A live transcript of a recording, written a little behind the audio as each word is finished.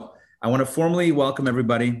I want to formally welcome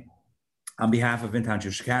everybody on behalf of InTown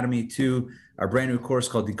Jewish Academy to our brand new course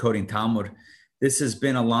called Decoding Talmud. This has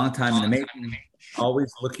been a long time in the making,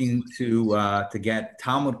 always looking to get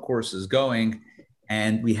Talmud courses going.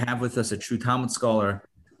 And we have with us a true Talmud scholar,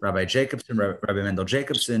 Rabbi Jacobson, Rabbi Mendel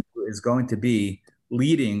Jacobson, who is going to be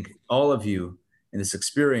leading all of you in this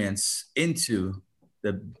experience into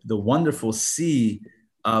the wonderful sea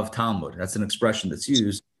of Talmud. That's an expression that's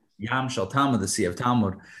used, Yam Shel Talmud, the sea of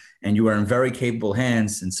Talmud. And you are in very capable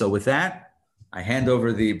hands. And so with that, I hand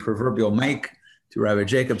over the proverbial mic to Rabbi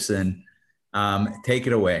Jacobson. Take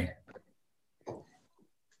it away.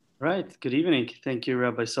 Right. Good evening. Thank you,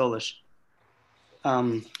 Rabbi Solish.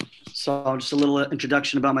 So just a little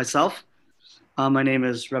introduction about myself. My name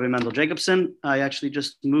is Rabbi Mendel Jacobson. I actually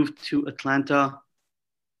just moved to Atlanta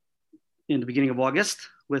in the beginning of August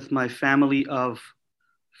with my family of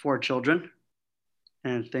 4 children.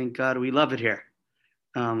 And thank God we love it here.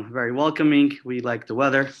 Very welcoming. We like the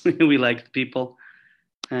weather. We like the people.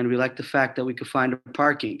 And we like the fact that we could find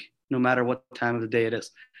parking no matter what time of the day it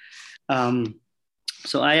is.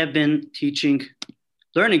 So I have been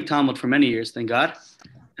learning Talmud for many years, thank God.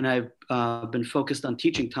 And I've been focused on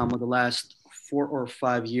teaching Talmud the last 4 or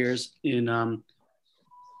 5 years in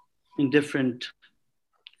different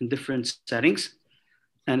settings.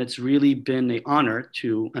 And it's really been an honor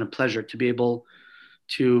and a pleasure to be able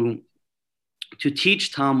to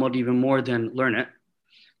teach Talmud even more than learn it,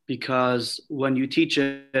 because when you teach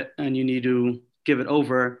it and you need to give it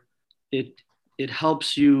over, it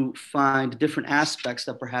helps you find different aspects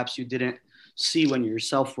that perhaps you didn't see when you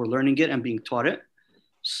yourself were learning it and being taught it.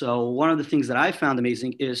 So one of the things that I found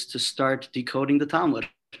amazing is to start decoding the Talmud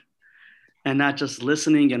and not just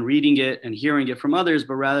listening and reading it and hearing it from others,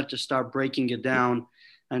 but rather to start breaking it down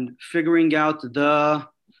and figuring out the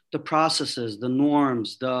processes, the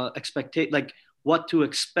norms, the expectation, like what to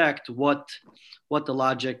expect, what the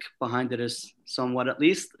logic behind it is, somewhat at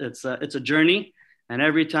least. It's a journey, and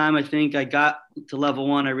every time I think I got to level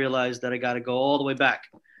 1, I realized that I got to go all the way back.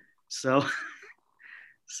 So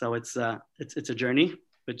it's a journey,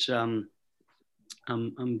 which I'm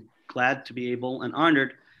glad to be able and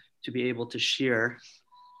honored to be able to share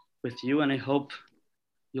with you, and I hope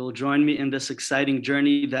you'll join me in this exciting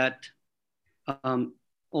journey that.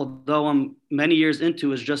 Although I'm many years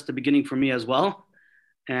into, is just the beginning for me as well,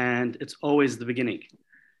 and it's always the beginning.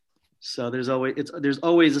 So there's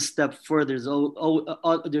always a step further.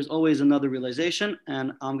 There's always another realization,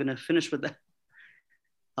 and I'm gonna finish with that.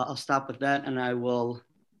 I'll stop with that, and I will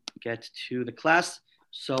get to the class.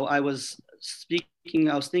 So I was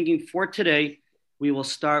thinking for today, we will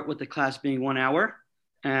start with the class being 1 hour,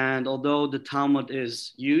 and although the Talmud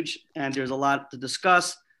is huge and there's a lot to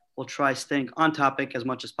discuss, we'll try staying on topic as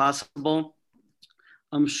much as possible.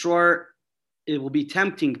 I'm sure it will be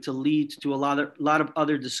tempting to lead to a lot of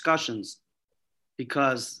other discussions,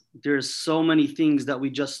 because there's so many things that we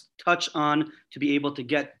just touch on to be able to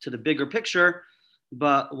get to the bigger picture,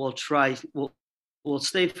 but we'll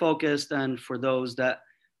stay focused. And for those that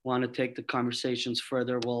want to take the conversations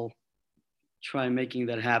further, we'll try making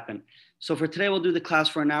that happen. So for today, we'll do the class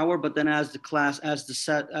for 1 hour, but then as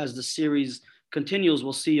the series continues,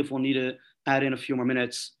 we'll see if we'll need to add in a few more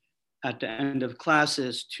minutes at the end of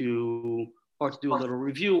classes to do a little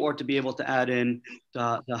review, or to be able to add in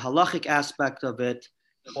the halachic aspect of it,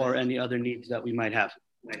 or any other needs that we might have.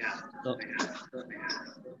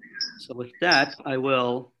 So with that, I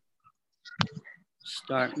will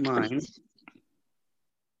start mine.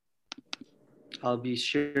 I'll be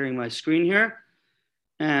sharing my screen here,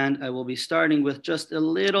 and I will be starting with just a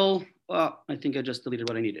little, I think I just deleted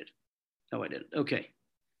what I needed. Oh, I did. Okay.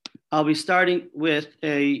 I'll be starting with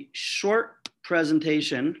a short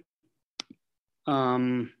presentation.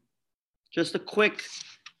 Just a quick,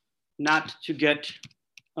 not to get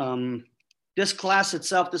this class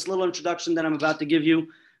itself, this little introduction that I'm about to give you.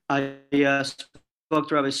 I spoke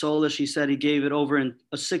to Rabbi Solish. He said he gave it over in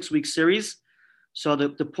a 6-week series. So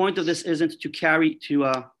the point of this isn't to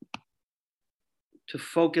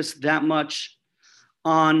focus that much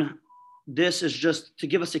on this, is just to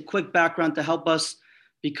give us a quick background to help us,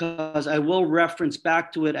 because I will reference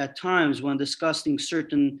back to it at times when discussing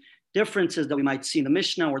certain differences that we might see in the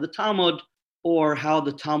Mishnah or the Talmud, or how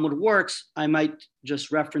the Talmud works. I might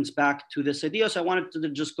just reference back to this idea. So I wanted to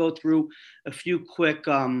just go through a few quick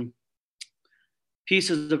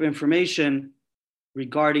pieces of information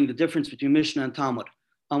regarding the difference between Mishnah and Talmud.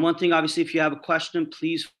 One thing, obviously, if you have a question,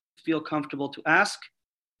 please feel comfortable to ask.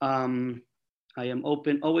 I am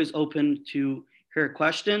always open to hear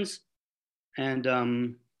questions. And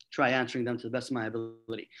try answering them to the best of my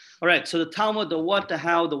ability. All right, so the Talmud, the what, the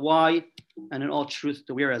how, the why, and in all truth,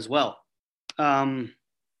 the where as well. Is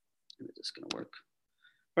this going to work?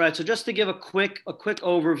 All right, so just to give a quick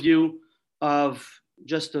overview of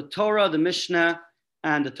just the Torah, the Mishnah,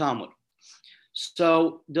 and the Talmud.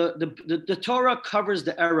 So the Torah covers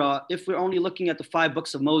the era. If we're only looking at the 5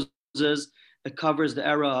 books of Moses, it covers the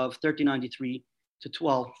era of 1393 to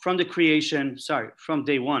 12 from the creation. From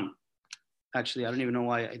day one. Actually, I don't even know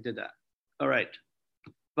why I did that. All right,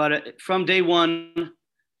 but from day one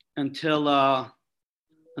until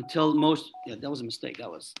most. Yeah, that was a mistake. That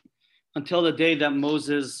was until the day that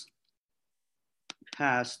Moses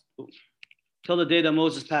passed. Till the day that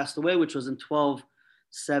Moses passed away, which was in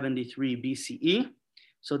 1273 BCE.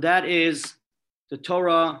 So that is the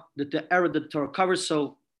Torah, the era that the Torah covers.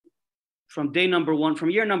 So from year number 1 to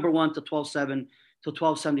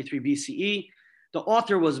 1273 BCE, the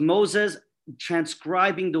author was Moses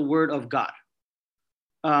transcribing the word of God.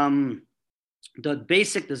 The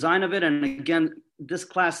basic design of it, and again, this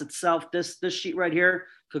class itself, this sheet right here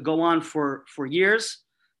could go on for years.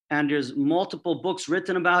 And there's multiple books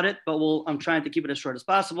written about it, but I'm trying to keep it as short as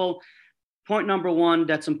possible. Point number 1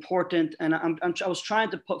 that's important, and I was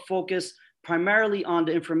trying to put focus primarily on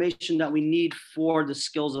the information that we need for the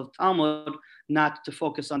skills of Talmud, not to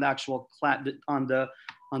focus on the actual on the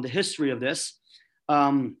history of this.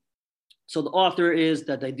 So the author is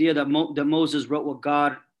that the idea that Moses wrote what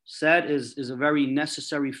God said is a very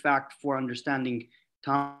necessary fact for understanding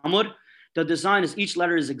Talmud. The design is each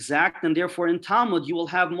letter is exact, and therefore in Talmud, you will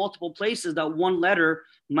have multiple places that one letter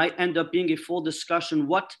might end up being a full discussion.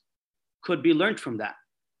 What could be learned from that?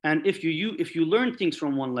 And if you learn things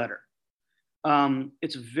from one letter,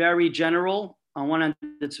 it's very general. On one end,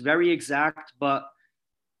 it's very exact, but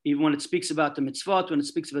even when it speaks about the mitzvot, when it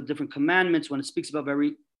speaks about different commandments, when it speaks about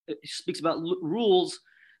rules,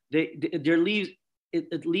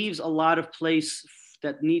 it leaves a lot of place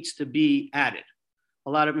that needs to be added. A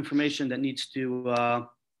lot of information that needs to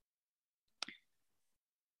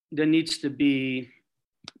be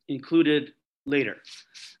included later.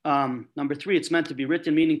 Number 3, it's meant to be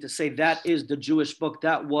written, meaning to say that is the Jewish book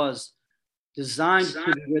that was designed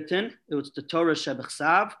to be written. It was the Torah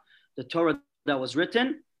Shebechsav, the Torah that was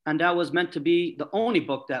written, and that was meant to be the only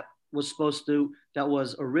book that was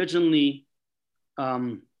originally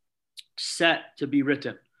set to be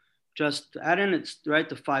written. Just to add in, it's right,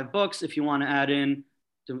 the 5 books. If you want to add in,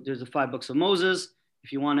 there's the 5 books of Moses.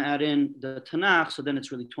 If you want to add in the Tanakh, so then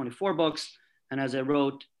it's really 24 books. And as I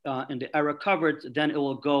wrote in the era covered, then it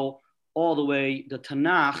will go all the way. The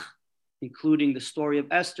Tanakh, including the story of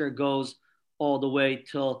Esther, goes all the way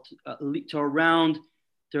till around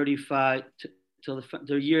 35, till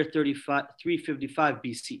the year 355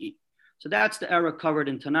 BCE. So that's the era covered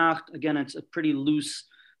in Tanakh. Again, it's a pretty loose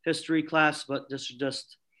history class, but this is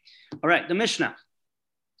just, all right, the Mishnah.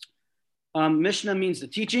 Mishnah means the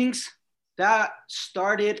teachings. That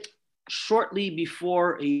started shortly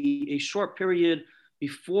before a short period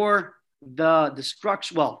before the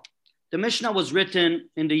destruction. Well, the Mishnah was written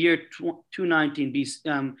in the year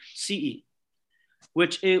 219 CE,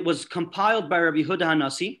 which it was compiled by Rabbi Yehuda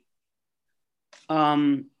Hanasi.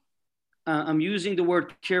 I'm using the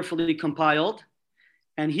word carefully, compiled.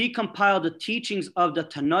 And he compiled the teachings of the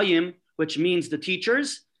Tanoim, which means the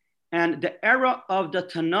teachers. And the era of the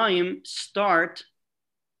Tanoim start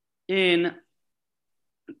in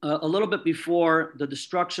a little bit before the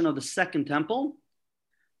destruction of the Second Temple.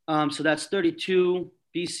 So that's 32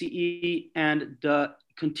 BCE, and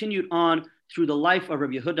continued on through the life of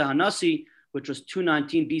Rabbi Yehuda Hanasi, which was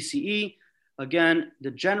 219 BCE. Again,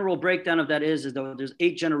 the general breakdown of that is that there's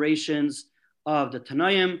 8 generations of the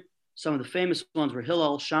Tanoim. Some of the famous ones were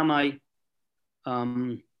Hillel, Shammai,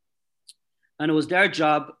 and it was their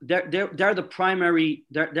job. They're the primary.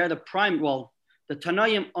 Well, the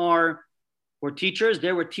Tanoim were teachers.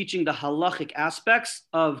 They were teaching the halachic aspects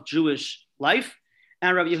of Jewish life.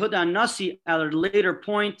 And Rabbi Yehuda Hanasi, at a later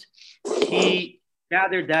point, he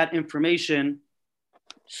gathered that information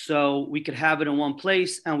so we could have it in one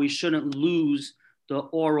place, and we shouldn't lose the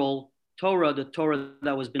oral Torah, the Torah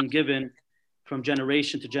that was been given from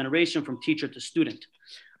generation to generation, from teacher to student.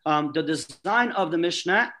 The design of the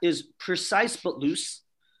Mishnah is precise but loose.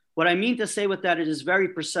 What I mean to say with that, it is very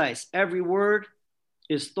precise. Every word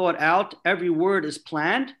is thought out. Every word is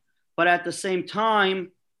planned. But at the same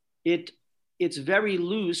time, it's very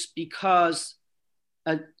loose because,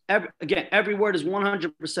 every word is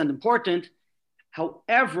 100% important.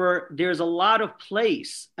 However, there's a lot of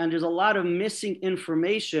place and there's a lot of missing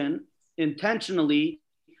information intentionally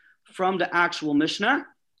from the actual Mishnah.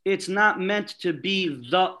 It's not meant to be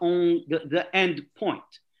the end point.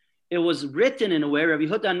 it was written in a way. Rabbi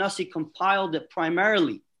Yehuda Nasi compiled it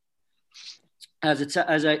primarily, as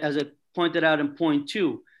I pointed out in point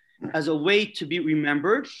 2, as a way to be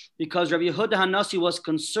remembered, because Rabbi Yehuda Hanasi was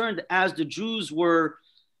concerned as the Jews were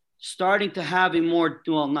starting to have realized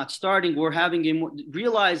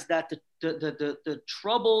that the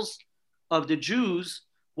troubles of the Jews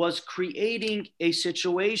was creating a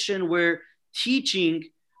situation where teaching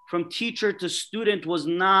from teacher to student was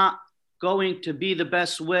not going to be the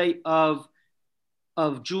best way of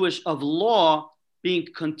law being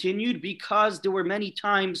continued, because there were many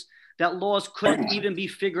times that laws couldn't even be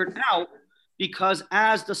figured out, because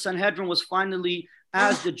as the Sanhedrin was finally,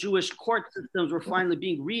 as the Jewish court systems were finally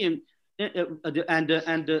being as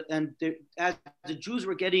the Jews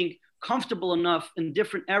were getting comfortable enough in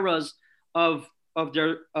different eras of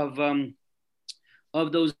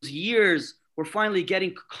those years, were finally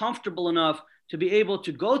getting comfortable enough to be able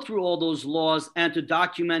to go through all those laws and to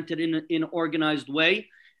document it in an organized way,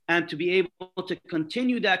 and to be able to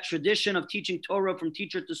continue that tradition of teaching Torah from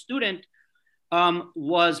teacher to student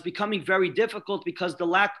was becoming very difficult, because the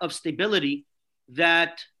lack of stability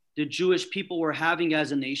that the Jewish people were having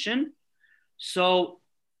as a nation. So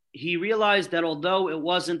he realized that although it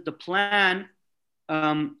wasn't the plan,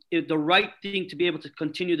 the right thing to be able to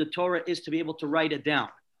continue the Torah is to be able to write it down.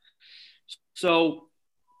 So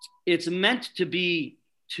it's meant to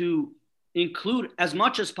include as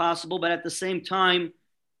much as possible, but at the same time,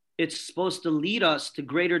 it's supposed to lead us to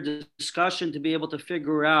greater discussion to be able to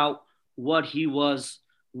figure out what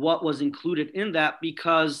was included in that,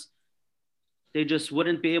 because they just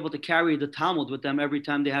wouldn't be able to carry the Talmud with them every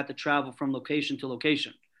time they had to travel from location to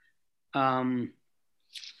location. Because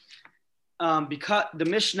the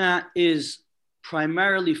Mishnah is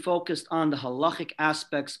primarily focused on the halachic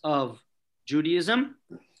aspects of Judaism.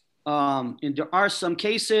 And there are some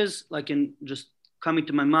cases, like in just coming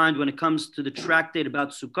to my mind when it comes to the tractate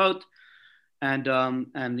about Sukkot and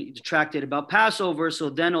the tractate about Passover. So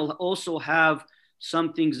then I'll also have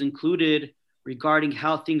some things included regarding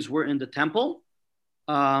how things were in the temple.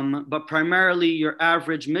 But primarily your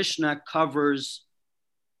average Mishnah covers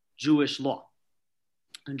Jewish law.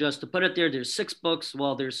 And just to put it there, there's 6 books.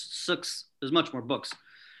 Well, there's much more books.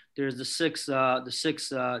 There's the six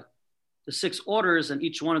orders, and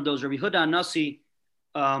each one of those, Rabbi Yehuda Hanasi,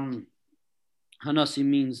 Hanasi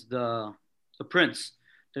means the prince.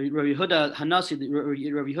 Rabbi Yehuda Hanasi,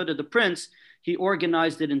 Rabbi Yehuda the prince, he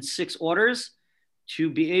organized it in 6 orders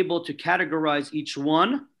to be able to categorize each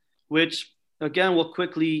one, which again will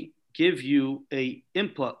quickly give you a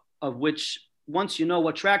input of which, once you know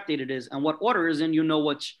what tractate it is and what order is in, you know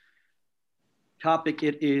which topic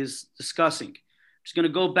it is discussing. I'm just going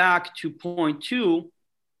to go back to point 2.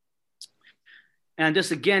 And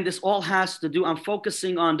this all has to do, I'm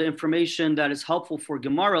focusing on the information that is helpful for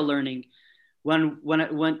Gemara learning. When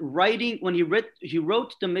he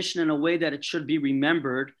wrote the Mishnah in a way that it should be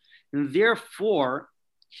remembered, and therefore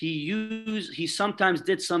he sometimes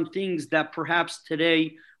did some things that perhaps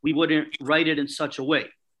today we wouldn't write it in such a way.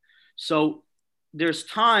 So there's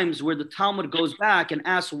times where the Talmud goes back and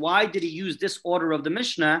asks, why did he use this order of the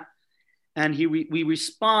Mishnah? And we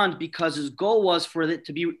respond because his goal was for it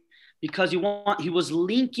to be, because he was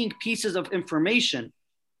linking pieces of information.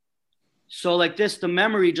 So like this, the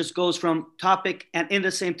memory just goes from topic, and in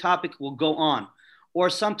the same topic will go on. Or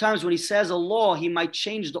sometimes when he says a law, he might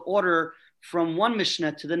change the order from one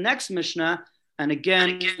Mishnah to the next Mishnah. And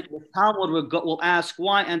again, the Talmud will ask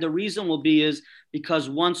why. And the reason will be is because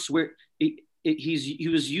he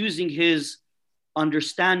was using his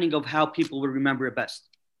understanding of how people would remember it best.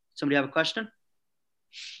 Somebody have a question?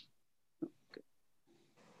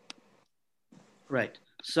 Right.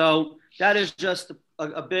 So that is just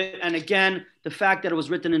a bit. And again, the fact that it was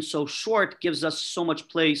written in so short gives us so much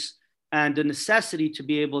place and the necessity to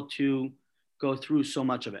be able to go through so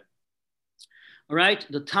much of it. All right.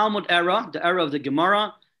 The Talmud era, the era of the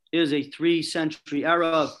Gemara, is a 3-century era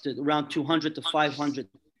of around 200 to 500.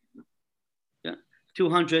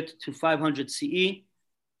 200 to 500 CE.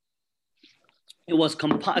 It was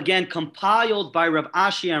compiled by Rav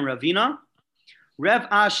Ashi and Ravina. Rav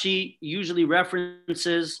Ashi usually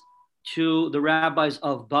references to the rabbis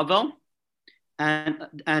of Bavel and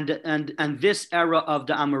this era of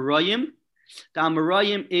the Amoraim. The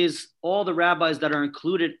Amoraim is all the rabbis that are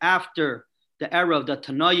included after the era of the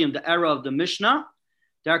Tanoim, the era of the Mishnah.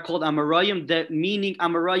 They're called Amoraim. Meaning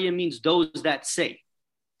Amoraim means those that say.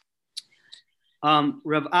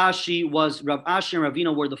 Rav Ashi and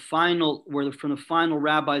Ravina were from the final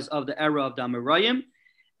rabbis of the era of the Amoraim,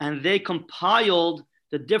 and they compiled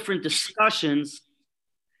the different discussions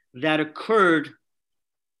that occurred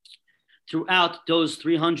throughout those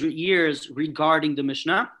 300 years regarding the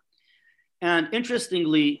Mishnah. And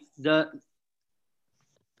interestingly, and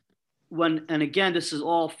again, this is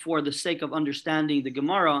all for the sake of understanding the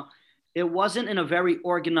Gemara, it wasn't in a very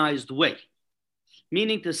organized way.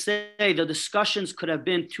 Meaning to say, the discussions could have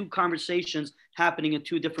been two conversations happening in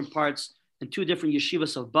two different parts, in two different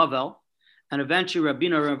yeshivas of Bavel. And eventually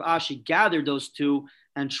Rabbeinu and Rav Ashi gathered those two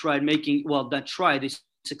and they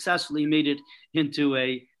successfully made it into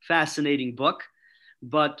a fascinating book.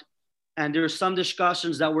 And there are some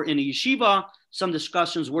discussions that were in a yeshiva, some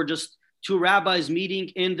discussions were just two rabbis meeting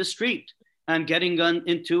in the street and getting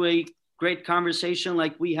into a great conversation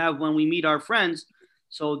like we have when we meet our friends.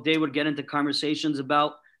 So they would get into conversations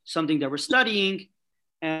about something that we're studying.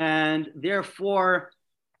 And therefore,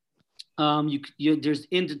 there's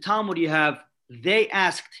in the Talmud, you have, they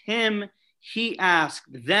asked him, he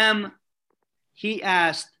asked them, he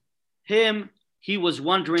asked him, he was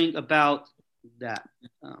wondering about that.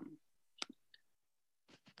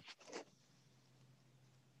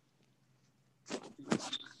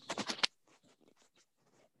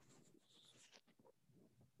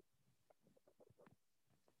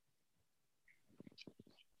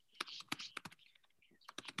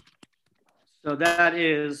 So that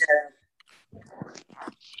is,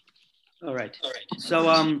 all right. So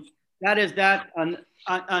that is that. And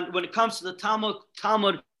when it comes to the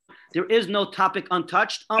Talmud, there is no topic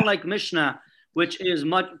untouched, unlike Mishnah, which is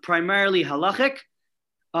primarily halachic.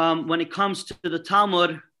 When it comes to the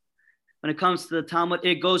Talmud,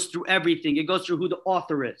 it goes through everything. It goes through who the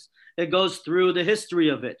author is. It goes through the history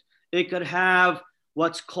of it. It could have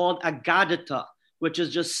what's called agadata, which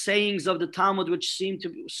is just sayings of the Talmud, which seem to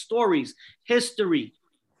be stories, history,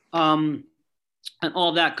 and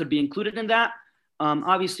all that could be included in that.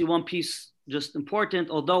 Obviously, one piece just important,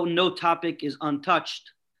 although no topic is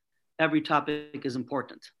untouched, every topic is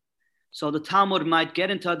important. So the Talmud might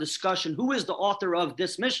get into a discussion, who is the author of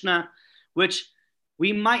this Mishnah, which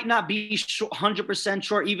we might not be 100%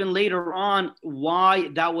 sure even later on why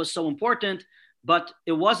that was so important, but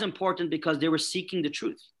it was important because they were seeking the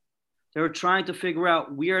truth. They were trying to figure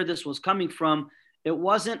out where this was coming from. It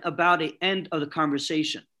wasn't about the end of the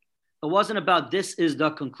conversation. It wasn't about this is the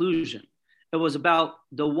conclusion. It was about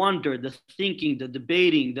the wonder, the thinking, the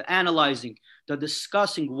debating, the analyzing, the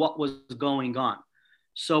discussing what was going on.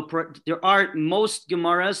 So there are most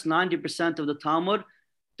Gemaras, 90% of the Talmud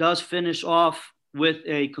does finish off with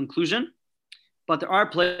a conclusion, but there are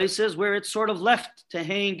places where it's sort of left to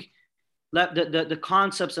hang. The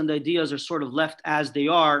concepts and the ideas are sort of left as they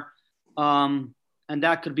are. And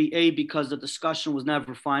that could be because the discussion was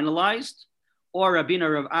never finalized, or Rabbeinu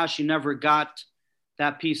or Rav Ashi never got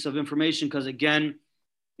that piece of information because, again,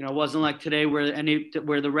 it wasn't like today where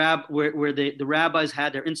the rabbis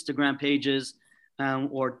had their Instagram pages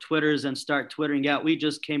or Twitters and start twittering out. We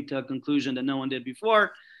just came to a conclusion that no one did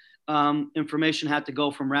before. Information had to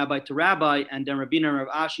go from rabbi to rabbi, and then Rabbeinu and Rav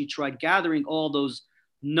Ashi tried gathering all those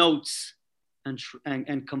notes and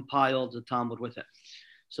compiled the Talmud with it.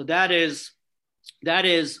 So that is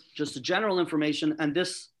just a general information. And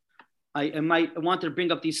this, I wanted to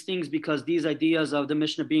bring up these things because these ideas of the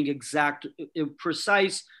Mishnah being exact,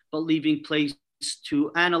 precise, but leaving place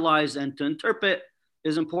to analyze and to interpret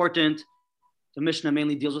is important. The Mishnah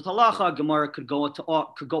mainly deals with halacha. Gemara could go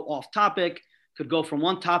off topic, could go from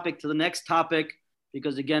one topic to the next topic,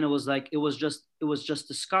 because again, it was just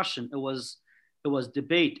discussion. It was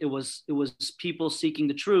debate. It was people seeking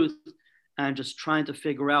the truth and just trying to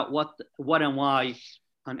figure out what and why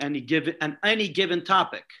on any given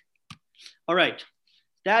topic. All right,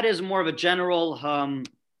 that is more of a general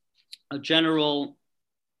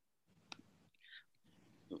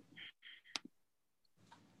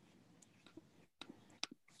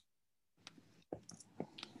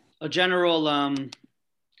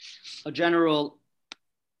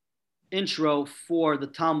intro for the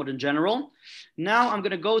Talmud in general. Now I'm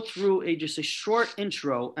going to go through just a short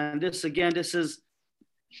intro, and this is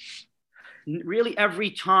really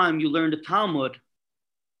every time you learn the Talmud,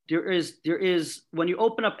 there is when you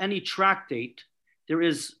open up any tractate, there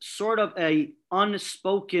is sort of a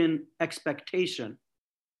unspoken expectation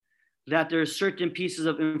that there are certain pieces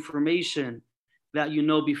of information that you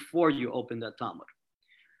know before you open that Talmud.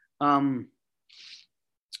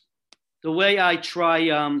 The way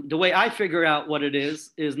I figure out what it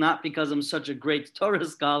is not because I'm such a great Torah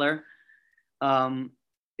scholar,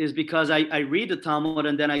 is because I read the Talmud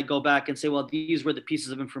and then I go back and say, well, these were the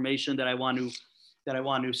pieces of information that I want to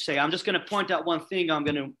say. I'm just going to point out one thing. I'm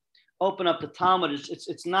going to open up the Talmud.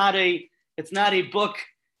 It's not a book.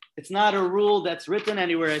 It's not a rule that's written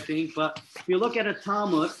anywhere, I think. But if you look at a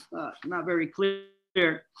Talmud, not very clear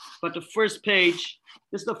clear, but the first page,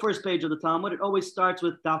 this is the first page of the Talmud. It always starts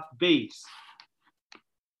with Daf Beis.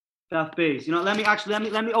 Daf Beis. You know, let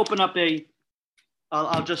me open up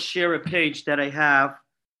I'll just share a page that I have.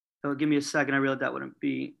 So give me a second. I realized that wouldn't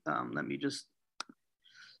be. Let me just.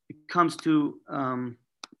 It comes to. Let me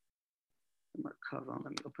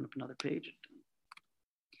open up another page.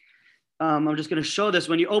 I'm just going to show this.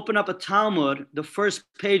 When you open up a Talmud, the first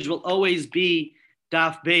page will always be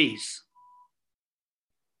Daf Beis.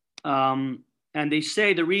 And they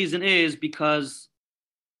say the reason is because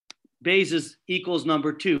Beis equals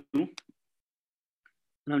number 2. And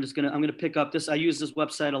I'm gonna pick up this. I use this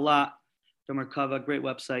website a lot. The Merkava, great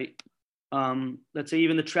website. Let's say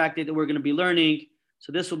even the tractate that we're going to be learning.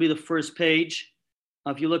 So this will be the first page.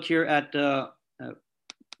 If you look here at I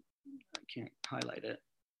can't highlight it,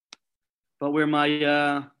 but where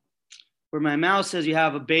my mouse says you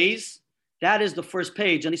have a Beis, that is the first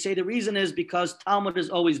page. And they say the reason is because Talmud is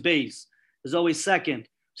always Beis, is always second.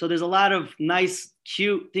 So there's a lot of nice,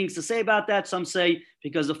 cute things to say about that. Some say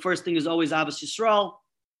because the first thing is always Avos Yisrael,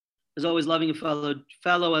 is always loving a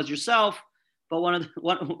fellow as yourself. But one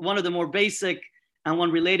of the more basic and one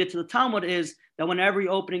related to the Talmud is that whenever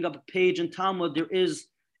you're opening up a page in Talmud, there is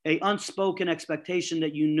an unspoken expectation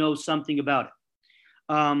that you know something about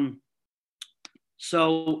it.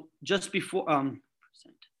 So just before,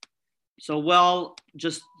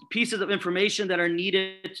 just pieces of information that are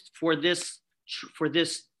needed for this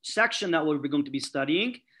section that we're going to be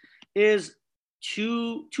studying is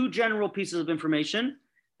two general pieces of information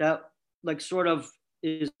that like sort of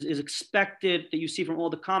is expected that you see from all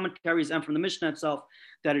the commentaries and from the Mishnah itself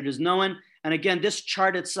that it is known. And again, this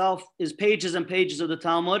chart itself is pages and pages of the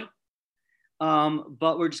Talmud,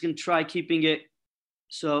 but we're just going to try keeping it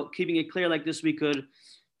clear like this.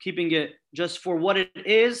 Keeping it just for what it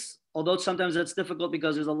is, although sometimes that's difficult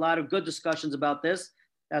because there's a lot of good discussions about this.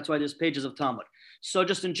 That's why there's pages of Talmud. So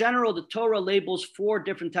just in general, the Torah labels 4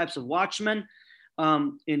 different types of watchmen.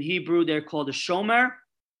 In Hebrew, they're called a shomer.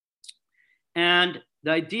 And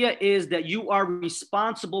the idea is that you are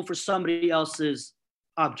responsible for somebody else's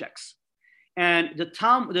objects. And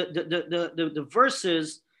the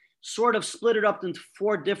verses sort of split it up into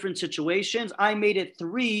 4 different situations. I made it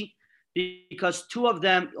 3 because 2 of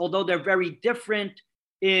them, although they're very different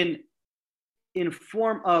in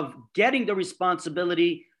form of getting the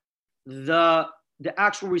responsibility, the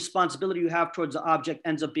actual responsibility you have towards the object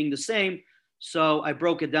ends up being the same. So I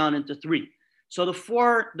broke it down into 3. So the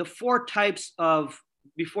four types of,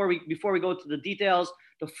 before we go to the details,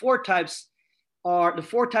 the 4 types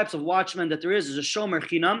of watchmen that there is a shomer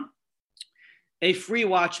chinam, a free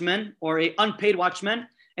watchman or a unpaid watchman,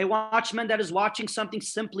 a watchman that is watching something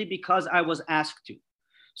simply because I was asked to.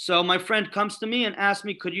 So my friend comes to me and asks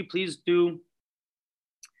me, could you please do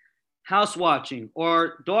house watching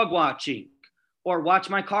or dog watching or watch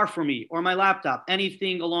my car for me or my laptop,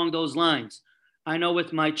 anything along those lines. I know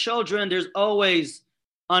with my children, there's always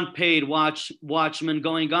unpaid watchmen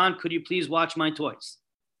going on. Could you please watch my toys?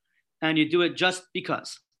 And you do it just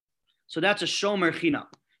because. So that's a shomer chinam.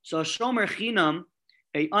 So a shomer chinam,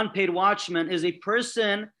 a unpaid watchman, is a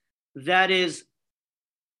person that is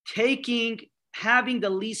having the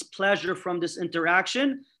least pleasure from this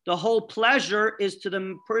interaction. The whole pleasure is to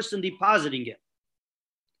the person depositing it.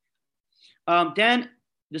 Then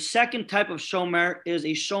the second type of shomer is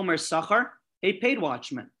a shomer sachar, a paid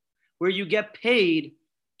watchman, where you get paid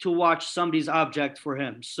to watch somebody's object for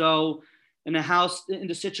him. So in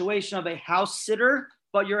the situation of a house sitter,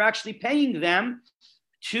 but you're actually paying them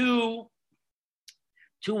to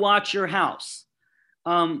watch your house.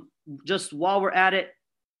 Just while we're at it,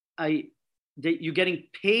 that you're getting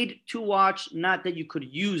paid to watch, not that you could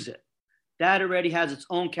use it. That already has its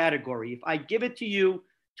own category. If I give it to you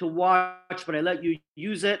to watch, but I let you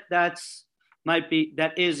use it, that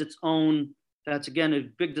is its own. That's again a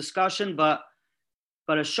big discussion, but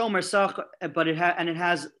a shomer sachar, it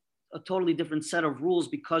has a totally different set of rules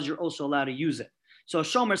because you're also allowed to use it. So a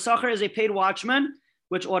shomer sachar is a paid watchman,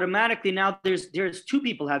 which automatically now there's 2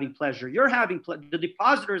 people having pleasure. The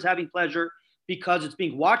depositor is having pleasure because it's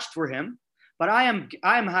being watched for him, but I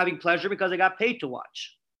am having pleasure because I got paid to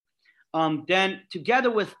watch. Then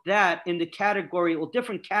together with that, in the category, well,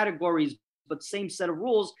 different categories, but same set of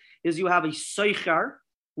rules, is you have a soichar,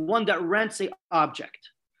 one that rents an object.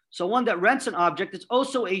 So one that rents an object, it's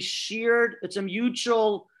also it's a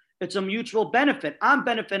mutual benefit. I'm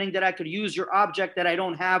benefiting that I could use your object that I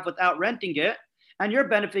don't have without renting it, and you're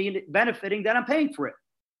benefiting that I'm paying for it.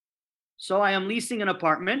 So I am leasing an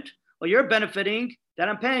apartment, or you're benefiting that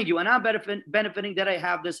I'm paying you, and I'm benefiting that I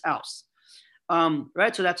have this house.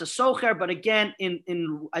 Right? So that's a socher, but again,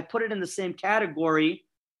 I put it in the same category.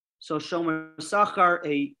 So shomer sachar,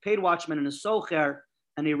 a paid watchman, and a socher,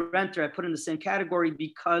 and a renter, I put in the same category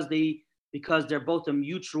because they're both a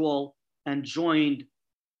mutual and joined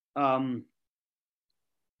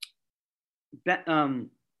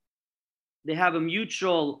they have a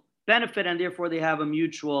mutual benefit, and therefore they have a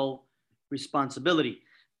mutual responsibility.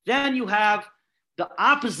 Then you have the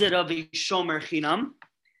opposite of a shomer chinam,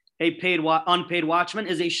 a unpaid watchman,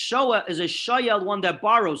 is a shoyel, one that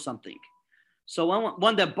borrows something. So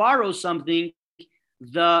one that borrows something,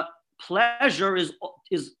 the pleasure is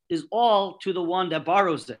all to the one that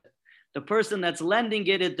borrows it. The person that's lending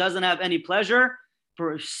it, it doesn't have any pleasure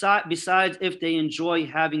besides if they enjoy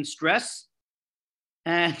having stress,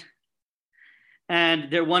 and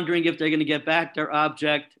they're wondering if they're going to get back their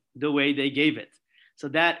object the way they gave it. So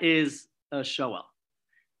that is a shoel,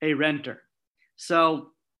 a renter.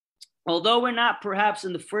 So although we're not, perhaps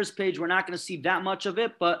in the first page, we're not going to see that much of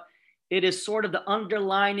it, but it is sort of the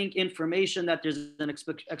underlining information that there's an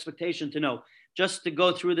expectation to know. Just to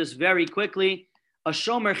go through this very quickly, a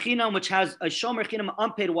shomer chinam, which has a shomer chinam,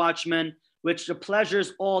 unpaid watchman, which the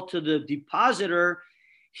pleasures all to the depositor,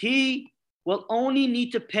 he will only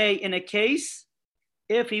need to pay in a case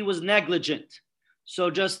if he was negligent. So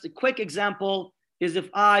just a quick example is if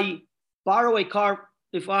I borrow a car,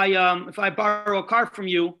 if I borrow a car from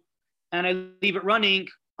you and I leave it running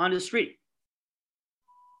on the street,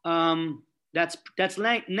 that's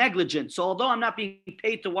negligent. So although I'm not being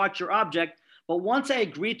paid to watch your object, but once I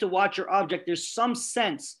agree to watch your object, there's some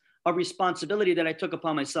sense of responsibility that I took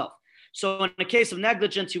upon myself. So in the case of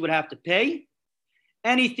negligence, you would have to pay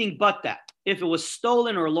anything but that. If it was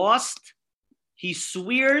stolen or lost, he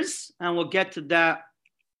swears, and we'll get to that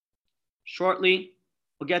shortly.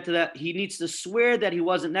 We'll get to that. He needs to swear that he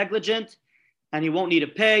wasn't negligent, and he won't need to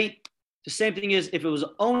pay. The same thing is if it was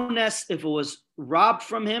onus, if it was robbed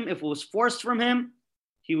from him, if it was forced from him,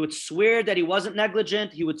 he would swear that he wasn't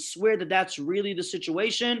negligent. He would swear that that's really the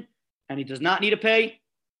situation, and he does not need to pay.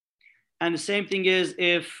 And the same thing is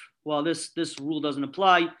if, well, this rule doesn't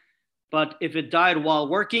apply, but if it died while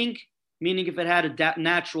working, meaning if it had a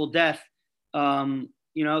natural death, so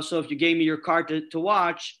if you gave me your car to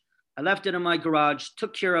watch, I left it in my garage,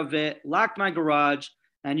 took care of it, locked my garage,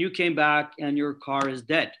 and you came back and your car is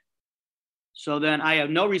dead. So then I have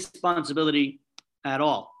no responsibility at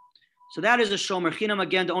all. So that is a shomer chinam.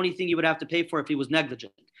 Again, the only thing you would have to pay for if he was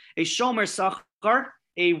negligent. A shomer sachar,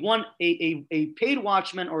 a paid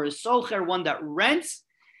watchman or a socher, one that rents,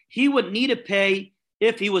 he would need to pay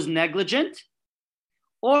if he was negligent,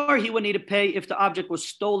 or he would need to pay if the object was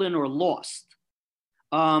stolen or lost.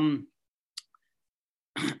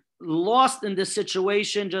 Lost in this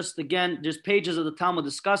situation, just again, there's pages of the Talmud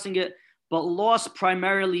discussing it, but lost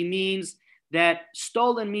primarily means that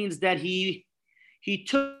stolen means that he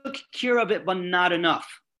took care of it, but not enough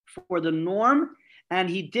for the norm, and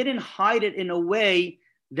he didn't hide it in a way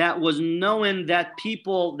that was knowing that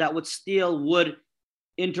people that would steal would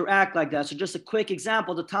interact like that. So just a quick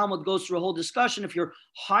example, the Talmud goes through a whole discussion. If you're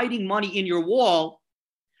hiding money in your wall,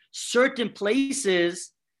 certain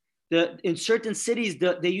places, in certain cities,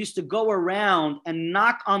 they used to go around and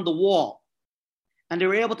knock on the wall, and they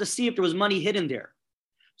were able to see if there was money hidden there.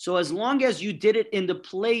 So as long as you did it in the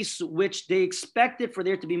place which they expected for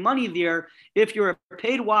there to be money there, if you're a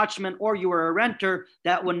paid watchman or you were a renter,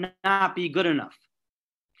 that would not be good enough,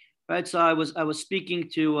 right? So I was speaking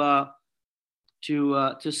to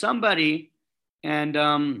somebody,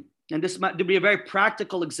 and this might be a very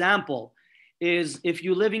practical example. Is if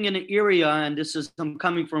you're living in an area, and I'm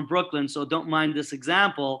coming from Brooklyn, so don't mind this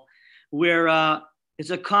example, where it's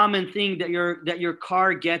a common thing that your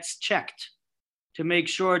car gets checked to make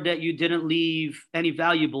sure that you didn't leave any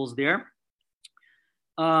valuables there.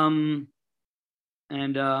 And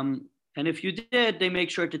if you did, they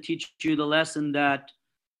make sure to teach you the lesson that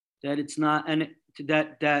it's not, and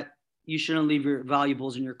that you shouldn't leave your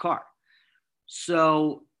valuables in your car.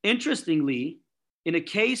 So interestingly, in a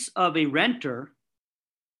case of a renter,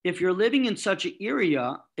 if you're living in such an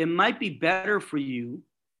area, it might be better for you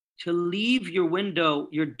to leave your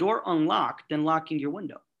door unlocked than locking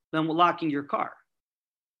your car.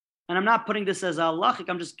 And I'm not putting this as halachic,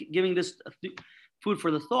 I'm just giving this food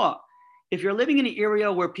for the thought. If you're living in an area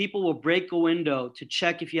where people will break a window to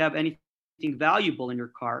check if you have anything valuable in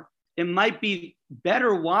your car, it might be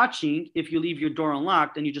better watching if you leave your door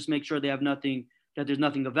unlocked and you just make sure that there's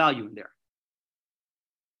nothing of value in there.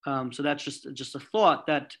 So that's just a thought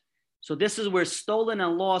that, so this is where stolen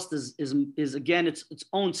and lost is again, its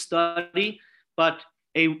own study, but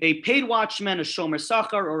a paid watchman, a shomer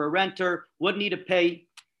sachar, or a renter would need to pay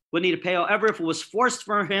would need to pay. However, if it was forced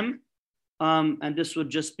for him, and this would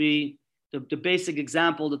just be the basic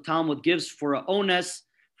example the Talmud gives for a ones,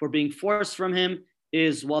 for being forced from him,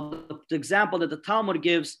 is, well, the example that the Talmud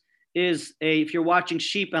gives is if you're watching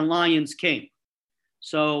sheep and lions came.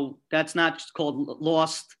 So that's not called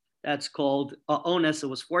lost, that's called ones, it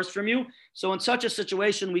was forced from you. So in such a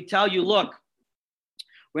situation, we tell you, look,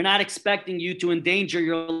 we're not expecting you to endanger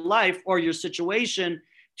your life or your situation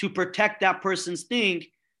to protect that person's thing.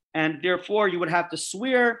 And therefore, you would have to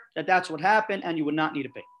swear that that's what happened and you would not need to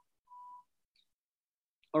pay.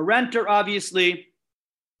 A renter, obviously,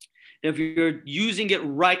 if you're using it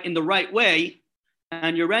right in the right way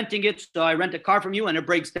and you're renting it, so I rent a car from you and it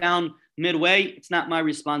breaks down midway, it's not my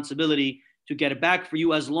responsibility to get it back for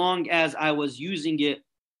you as long as I was using it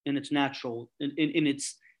in its natural, in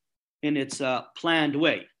its planned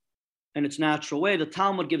way, in its natural way. The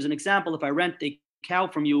Talmud gives an example. If I rent a cow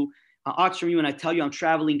from you, an ox from you, and I tell you I'm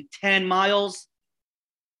traveling 10 miles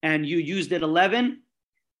and you used it 11,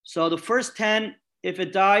 so the first 10, if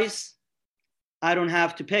it dies, I don't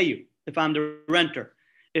have to pay you if I'm the renter.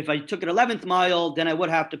 If I took it 11th mile, then I would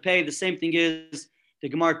have to pay. The same thing is, the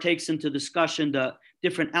Gemara takes into discussion the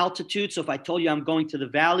different altitudes. So if I told you I'm going to the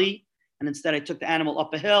valley and instead I took the animal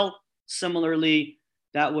up a hill, similarly,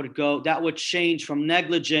 that would change from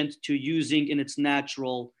negligent to using in its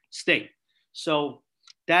natural state. So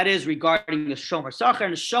that is regarding the shomer. Sachar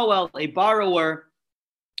and shoel, a borrower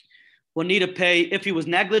will need to pay. If he was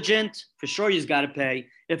negligent, for sure he's got to pay.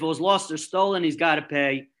 If it was lost or stolen, he's got to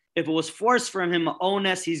pay. If it was forced from him,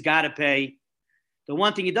 onus, he's got to pay. The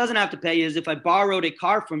one thing he doesn't have to pay is if I borrowed a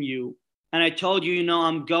car from you and I told you,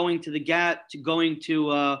 I'm going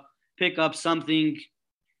to pick up something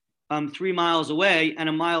 3 miles away, and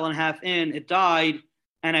a mile and a half in, it died,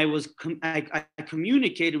 and I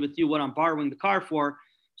communicated with you what I'm borrowing the car for.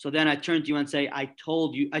 So then I turn to you and say, I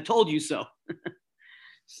told you so.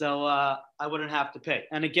 So I wouldn't have to pay.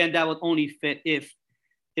 And again, that would only fit if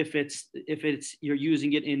it's you're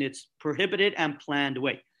using it in its prohibited and planned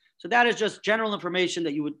way. So that is just general information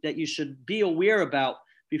that you should be aware about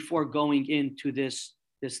before going into this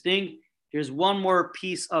thing. Here's one more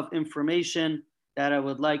piece of information that I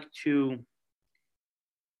would like to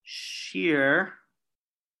share.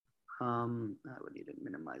 I would need to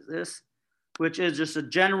minimize this, which is just a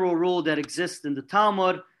general rule that exists in the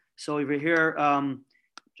Talmud. So over here,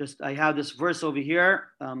 I have this verse over here.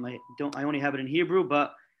 I only have it in Hebrew,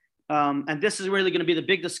 but and this is really going to be the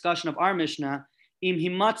big discussion of our Mishnah. Im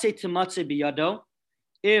himatze tematze biyado.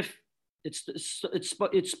 If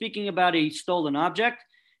it's speaking about a stolen object,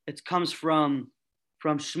 it comes from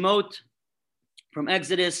Shemot, from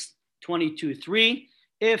Exodus 22:3.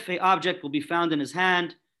 If an object will be found in his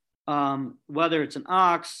hand, whether it's an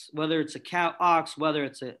ox, whether it's a cow, ox, whether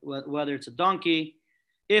it's a donkey,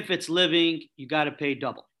 if it's living, you got to pay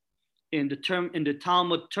double. In the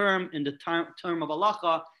Talmud term of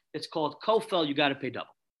halacha, it's called kofel. You got to pay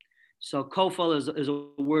double. So kofel is a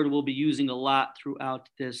word we'll be using a lot throughout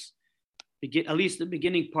this, at least the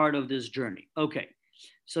beginning part of this journey. Okay,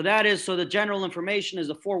 so the general information is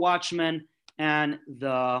the 4 watchmen and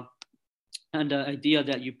the idea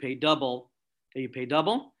that you pay double.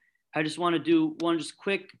 I just want to do one just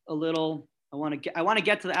quick a little. I want to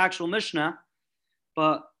get to the actual Mishnah,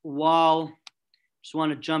 but just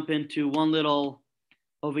want to jump into one little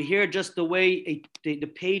over here, just the way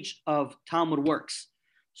the page of Talmud works.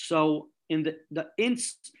 So in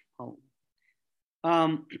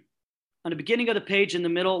on the beginning of the page, in the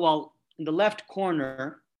middle, in the left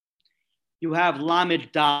corner, you have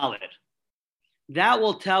Lamed Daled. That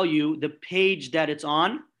will tell you the page that it's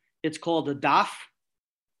on. It's called the daf.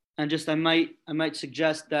 And just I might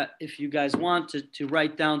suggest that if you guys want to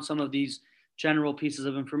write down some of these general pieces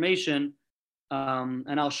of information,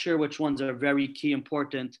 and I'll share which ones are very key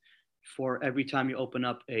important for every time you open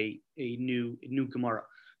up a new Gemara.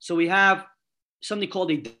 So we have something called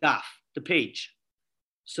a daf, the page.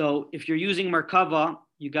 So if you're using Merkava,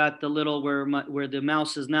 you got the little where the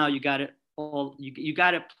mouse is now. You got it all. You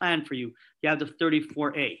got it planned for you. You have the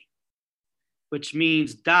 34A, which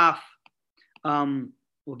means daf.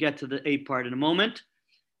 We'll get to the A part in a moment.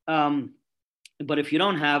 But if you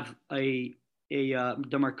don't have the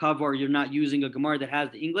Merkava, or you're not using a Gemara that has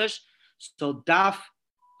the English, so daf,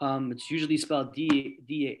 it's usually spelled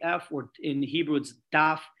D-A-F, or in Hebrew it's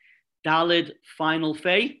daf, dalid, final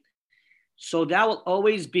fei. So that will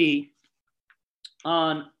always be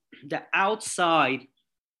on the outside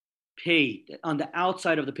page, on the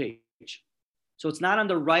outside of the page. So it's not on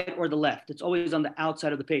the right or the left. It's always on the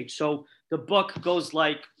outside of the page. So the book goes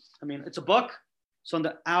it's a book. So on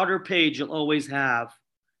the outer page, you'll always have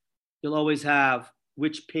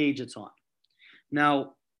which page it's on.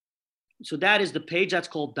 Now, so that is the page that's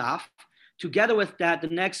called daf. Together with that, the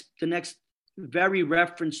next very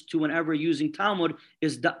reference to whenever using Talmud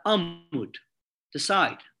is the amud, the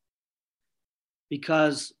side,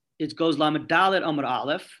 because it goes lamed daled amud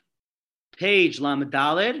aleph, page lamed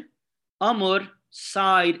daled, amud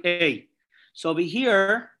side A. So over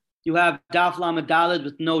here you have daf lamed daled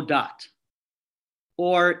with no dot,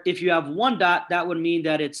 or if you have one dot, that would mean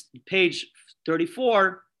that it's page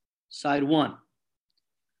 34, side 1.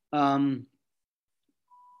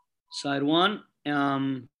 Side 1.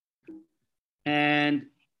 And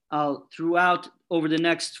I'll throughout over the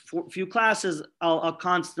next few classes, I'll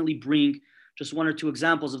constantly bring just one or two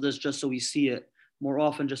examples of this just so we see it more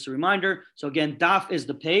often, just a reminder. So again, daf is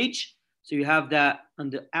the page. So you have that on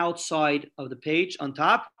the outside of the page on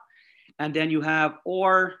top. And then you have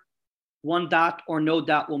or one dot or no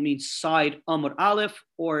dot will mean side amud aleph,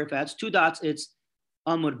 or if it has two dots, it's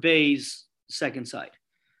amud bay's second side.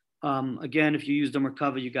 Again, if you use the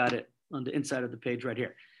Merkava, you got it on the inside of the page right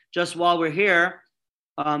here. Just while we're here,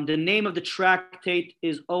 the name of the tractate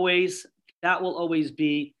will always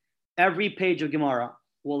be, every page of Gemara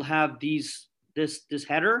will have this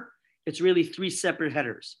header. It's really three separate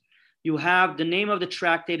headers. You have the name of the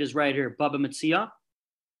tractate is right here, Baba Metzia.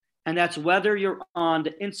 And that's whether you're on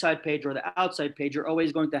the inside page or the outside page, you're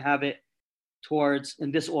always going to have it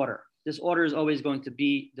in this order. This order is always going to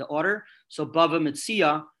be the order. So Baba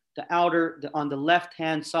Metzia, on the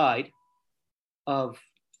left-hand side of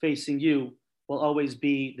facing you will always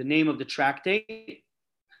be the name of the tractate.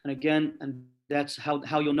 And again, and that's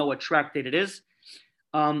how you'll know what tractate it is.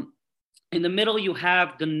 In the middle, you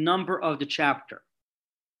have the number of the chapter.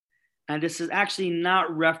 And this is actually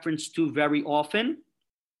not referenced to very often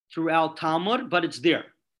throughout Talmud, but it's there.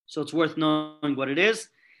 So it's worth knowing what it is.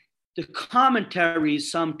 The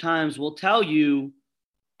commentaries sometimes will tell you,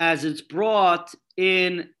 as it's brought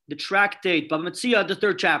in the tractate, Baba Metzia, the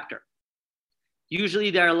third chapter. Usually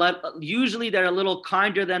they're a little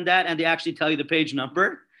kinder than that, and they actually tell you the page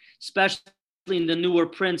number, especially in the newer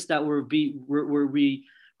prints that were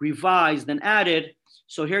revised and added.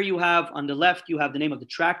 So here you have on the left, you have the name of the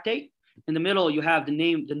tractate. In the middle, you have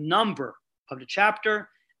the number of the chapter,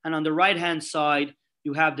 and on the right-hand side,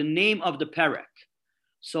 you have the name of the perek.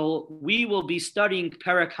 So we will be studying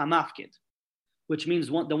perek hamafkid, which means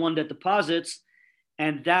the one that deposits,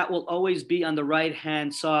 and that will always be on the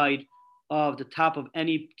right-hand side of the top of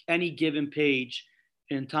any given page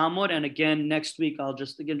in Talmud. And again, next week,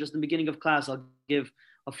 just in the beginning of class, I'll give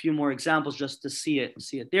a few more examples just to see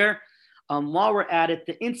it there. While we're at it,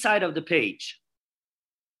 the inside of the page,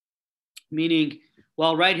 meaning,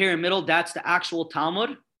 well, right here in the middle, that's the actual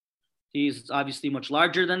Talmud. It's obviously much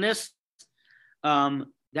larger than this.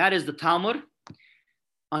 That is the Talmud.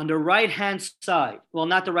 On the right-hand side, well,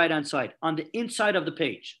 not the right-hand side, on the inside of the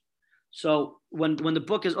page. So when the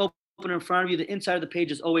book is open in front of you, the inside of the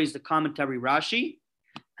page is always the commentary Rashi,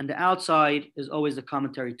 and the outside is always the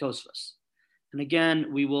commentary Tosfos. And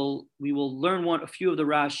again, we will learn a few of the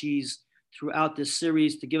Rashis throughout this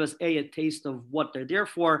series to give us a taste of what they're there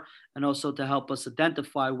for, and also to help us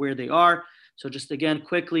identify where they are. So just again,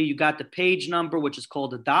 quickly, you got the page number, which is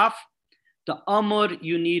called the daf. The amud,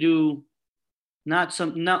 you need to,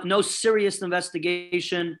 no serious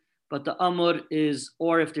investigation, but the amud is,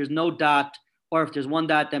 or if there's no dot, or if there's one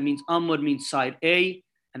dot, that means amud means side A.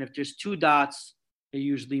 And if there's two dots, it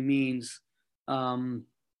usually means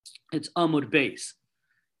it's amud base.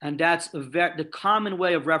 And that's the common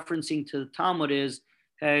way of referencing to the Talmud is,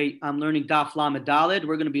 hey, I'm learning daf lamed daled.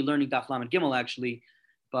 We're going to be learning daf lamed gimel actually,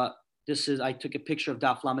 but I took a picture of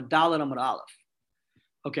daf lamed daled amud aleph.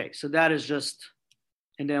 Okay, so that is just,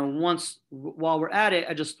 and then while we're at it,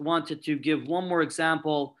 I just wanted to give one more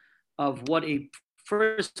example of what a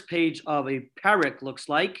first page of a perek looks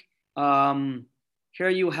like. Here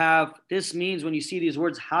you have, this means when you see these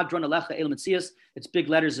words, Hadron Alecha El Metzias, it's big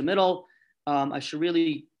letters in the middle. I should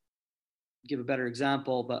really give a better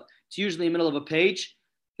example, but it's usually in the middle of a page.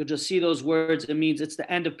 You'll just see those words. It means it's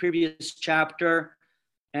the end of previous chapter.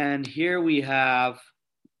 And here we have,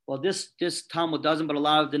 well, this Talmud doesn't, but a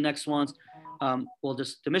lot of the next ones,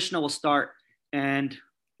 the Mishnah will start, and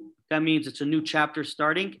that means it's a new chapter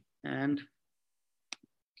starting. And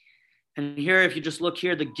here, if you just look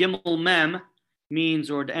here, the Gimel Mem means,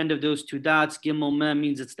 or the end of those two dots, Gimel Mem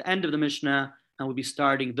means it's the end of the Mishnah, and we'll be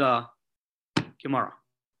starting the Gemara.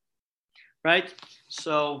 Right?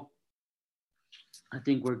 So I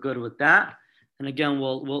think we're good with that. And again,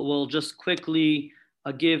 we'll just quickly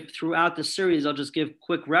give throughout the series, I'll just give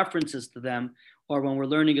quick references to them, or when we're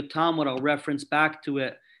learning a Talmud, I'll reference back to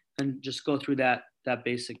it and just go through that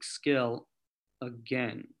basic skill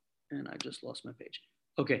again. And I just lost my page.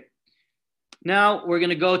 Okay. Now we're going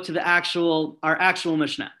to go to our actual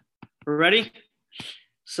Mishnah. We're ready?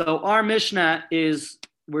 So our Mishnah is,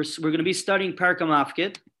 we're going to be studying Perek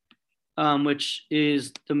HaMafkid, which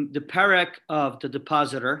is the Perek of the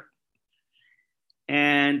depositor.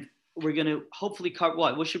 And we're going to hopefully cover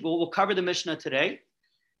what? We'll cover the Mishnah today.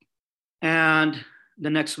 And the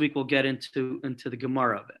next week we'll get into the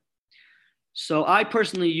Gemara of it. So I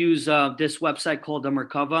personally use this website called the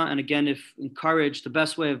Merkava. And again, if encouraged, the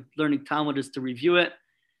best way of learning Talmud is to review it.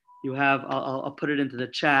 You have, I'll put it into the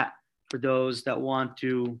chat for those that want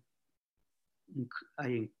to.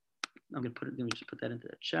 I'm going to put it, let me just put that into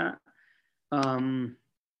the chat.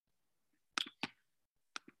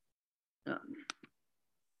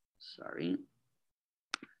 Sorry.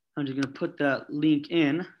 I'm just going to put that link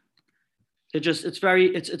in. It's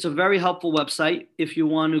a very helpful website if you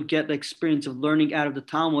want to get the experience of learning out of the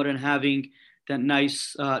Talmud and having that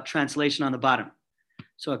nice translation on the bottom.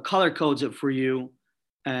 So it color codes it for you.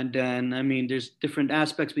 And then, I mean, there's different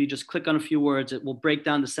aspects, but you just click on a few words. It will break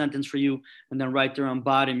down the sentence for you. And then right there on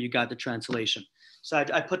bottom, you got the translation. So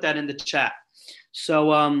I put that in the chat.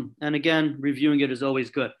 So, and again, reviewing it is always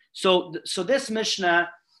good. So this Mishnah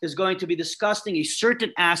is going to be discussing a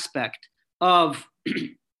certain aspect of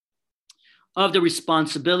the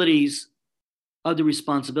responsibilities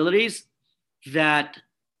that,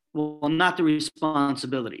 well, not the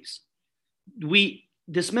responsibilities.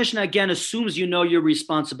 This Mishnah again assumes you know your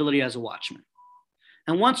responsibility as a watchman.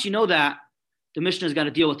 And once you know that, the Mishnah has got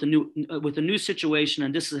to deal with a new situation,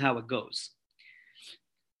 and this is how it goes.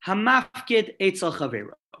 Hamafkid etzel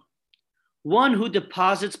chavero, one who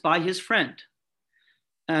deposits by his friend.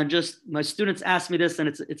 And just my students asked me this, and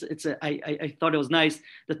I thought it was nice.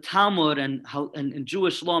 The Talmud and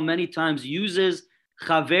Jewish law many times uses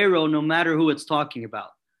chavero no matter who it's talking about,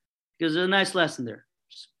 because there's a nice lesson there.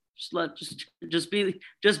 Just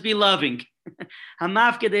be loving.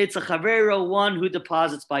 Hamafked etzel chavero, one who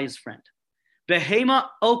deposits by his friend. Behema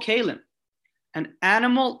o kalim, an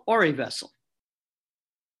animal or a vessel.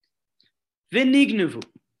 Vinignuvu,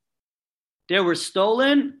 they were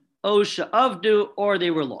stolen. O sha'avdu, or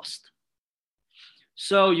they were lost.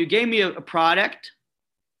 So you gave me a product,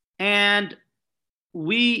 and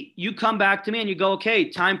you come back to me and you go, okay,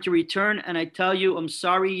 time to return. And I tell you, I'm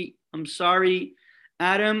sorry,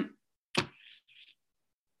 Adam,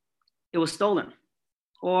 it was stolen.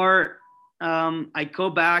 Or I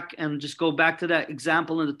go back and just go back to that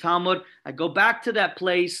example in the Talmud. I go back to that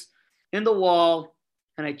place in the wall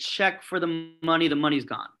and I check for the money. The money's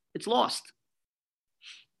gone. It's lost.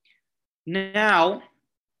 Now,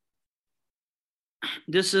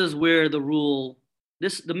 this is where the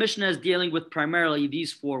Mishnah is dealing with primarily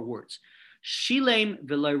these four words. Shilem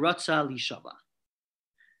v'lo ratza lishava.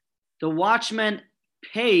 The watchman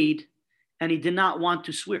paid and he did not want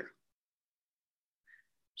to swear.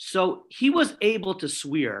 So he was able to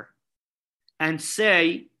swear and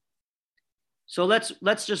say, so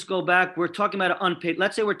let's just go back. We're talking about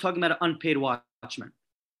let's say we're talking about an unpaid watchman.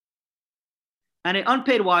 And an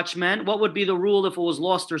unpaid watchman, what would be the rule if it was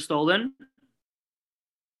lost or stolen?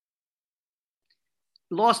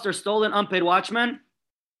 Lost or stolen, unpaid watchman.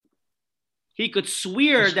 He could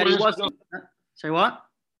swear that he wasn't. Say what?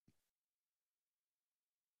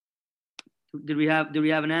 Did we have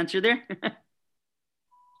an answer there?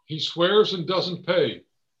 He swears and doesn't pay.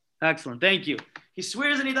 Excellent. Thank you. He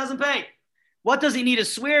swears and he doesn't pay. What does he need to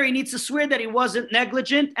swear? He needs to swear that he wasn't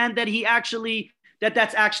negligent and that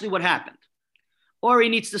that's actually what happened. Or he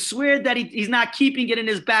needs to swear that he's not keeping it in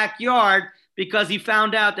his backyard because he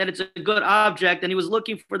found out that it's a good object and he was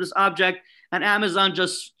looking for this object and Amazon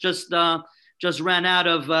just ran out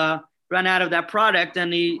of that product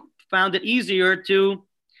and he found it easier to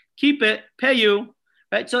keep it, pay you,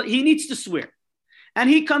 right? So he needs to swear. And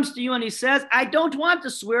he comes to you and he says, I don't want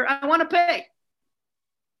to swear, I want to pay.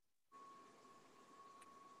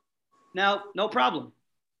 Now, no problem.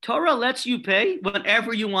 Torah lets you pay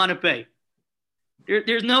whenever you want to pay.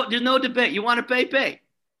 There's no debate. You want to pay, pay.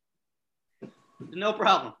 No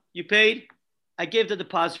problem. You paid. I gave the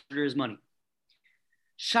depositor his money.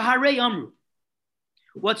 Shaharei Amru.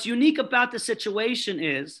 What's unique about the situation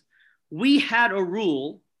is we had a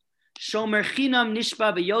rule. Shomer Chinam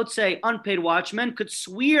Nishba V'Yotze, unpaid watchman, could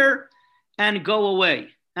swear and go away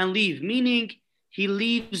and leave, meaning he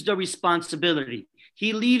leaves the responsibility.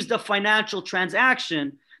 He leaves the financial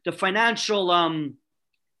transaction, the financial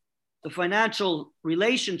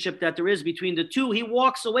relationship that there is between the two, he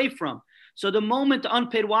walks away from. So the moment the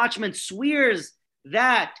unpaid watchman swears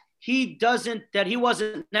that he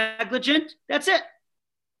wasn't negligent, that's it.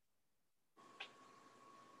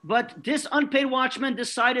 But this unpaid watchman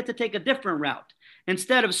decided to take a different route.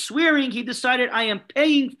 Instead of swearing, he decided, I am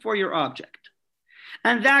paying for your object.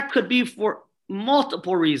 And that could be for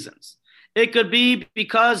multiple reasons. It could be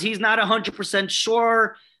because he's not 100%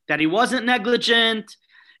 sure that he wasn't negligent.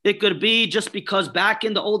 It could be just because back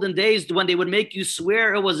in the olden days, when they would make you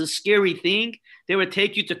swear, it was a scary thing. They would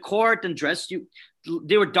take you to court and dress you.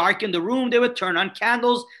 They would darken the room. They would turn on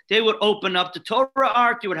candles. They would open up the Torah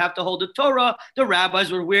ark. You would have to hold the Torah. The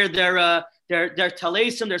rabbis would wear their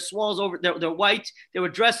talesim, their swallows over, their white. They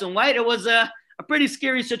would dress in white. It was a pretty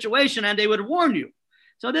scary situation, and they would warn you.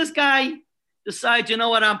 So this guy decides, you know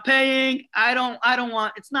what, I'm paying. I don't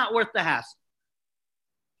want. It's not worth the hassle.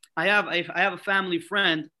 I have a family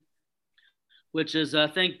friend, which is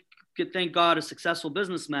thank God a successful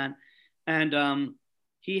businessman, and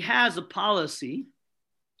he has a policy,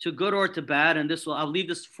 to good or to bad, and I'll leave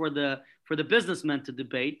this for the businessmen to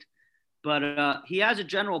debate. But he has a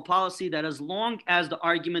general policy that as long as the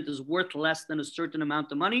argument is worth less than a certain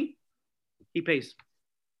amount of money, he pays.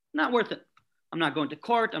 Not worth it. I'm not going to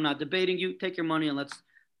court. I'm not debating you. Take your money and let's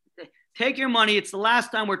take your money. It's the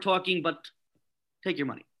last time we're talking, but take your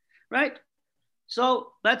money, right?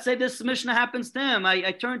 So let's say this Mishnah happens to him.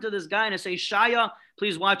 I turn to this guy and I say, Shaya,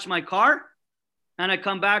 please watch my car. And I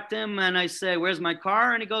come back to him and I say, where's my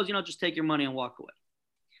car? And he goes, just take your money and walk away,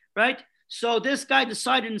 right? So this guy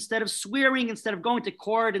decided, instead of swearing, instead of going to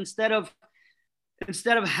court, instead of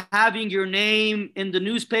having your name in the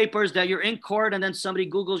newspapers that you're in court, and then somebody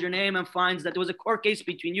Googles your name and finds that there was a court case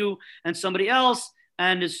between you and somebody else,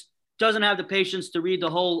 and doesn't have the patience to read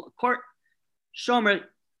the whole court, shomer,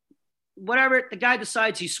 whatever, the guy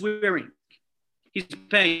decides he's swearing. He's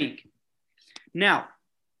paying. Now,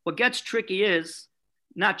 what gets tricky is,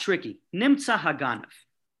 not tricky, nimtza haganav.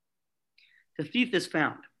 The thief is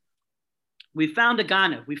found. We found a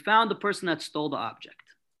ganav. We found the person that stole the object.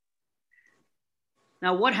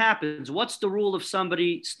 Now, what happens? What's the rule if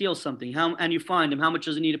somebody steals something and you find him? How much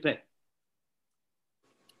does he need to pay?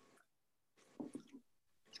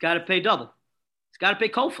 He's got to pay double. He's got to pay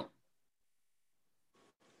kofel.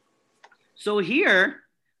 So here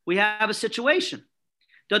we have a situation.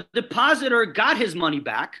 The depositor got his money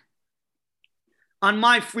back on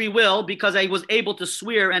my free will because I was able to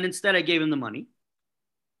swear, and instead I gave him the money.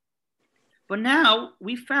 But now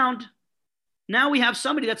we have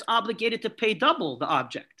somebody that's obligated to pay double the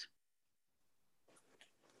object.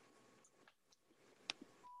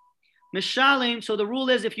 Mishalim, so the rule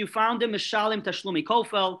is, if you found him, Mishalim tashlumi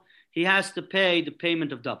kofel, he has to pay the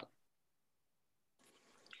payment of double.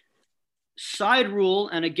 Side rule,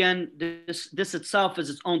 and again, this itself is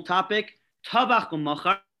its own topic, tavach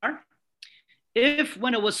u'machar. If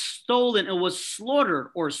when it was stolen, it was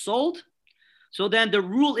slaughtered or sold, so then the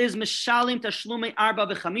rule is Mishalim tashlumi arba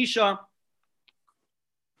v'chamisha.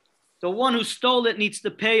 The one who stole it needs to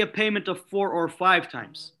pay a payment of 4 or 5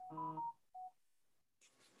 times.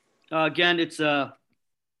 Again, it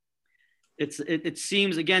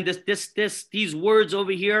seems, again, these words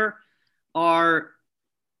over here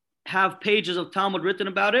have pages of Talmud written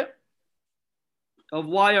about it, of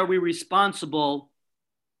why are we responsible,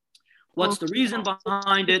 what's the reason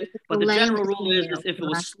behind it, but the general rule is if it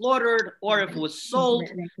was slaughtered or if it was sold.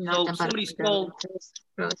 So somebody stole.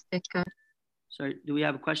 Sorry, do we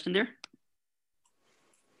have a question there?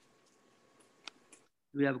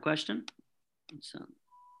 Do we have a question?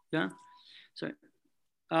 Yeah, sorry.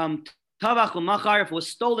 Tavach u'machar, if it was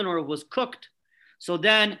stolen or it was cooked, so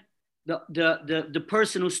then the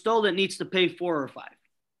person who stole it needs to pay 4 or 5.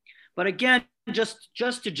 But again,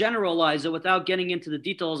 just to generalize it without getting into the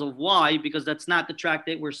details of why, because that's not the track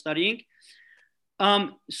that we're studying.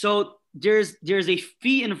 So there's a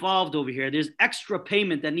fee involved over here. There's extra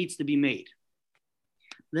payment that needs to be made.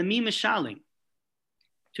 Lemi mishalim.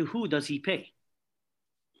 To who does he pay?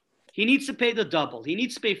 He needs to pay the double. He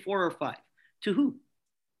needs to pay 4 or 5. To who?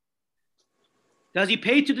 Does he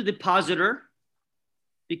pay to the depositor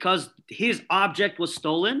because his object was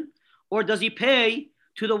stolen? Or does he pay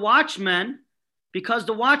to the watchman because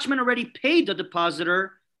the watchman already paid the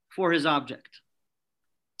depositor for his object?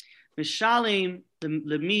 Mishalim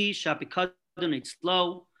lemi shapikadon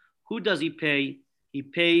itzlo. Who does he pay? He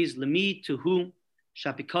pays lemi to whom?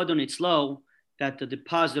 Shapikadon itzlo, that the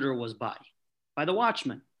depositor was by the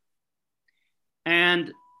watchman.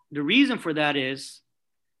 And the reason for that is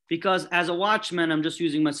because as a watchman, I'm just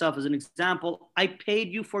using myself as an example, I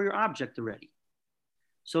paid you for your object already.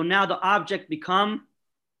 So now the object becomes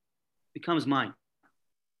mine.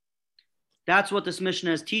 That's what this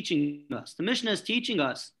Mishnah is teaching us. The Mishnah is teaching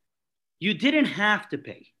us, you didn't have to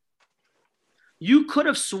pay. You could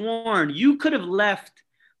have sworn, you could have left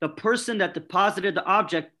the person that deposited the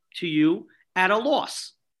object to you at a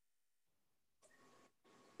loss.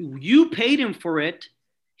 You paid him for it.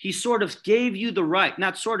 He sort of gave you the right,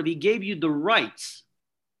 not sort of, he gave you the rights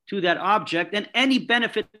to that object and any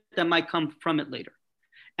benefit that might come from it later.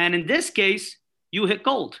 And in this case, you hit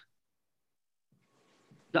gold.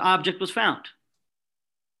 The object was found.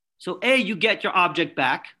 So A, you get your object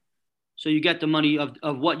back. So you get the money of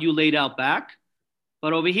what you laid out back.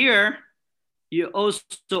 But over here, you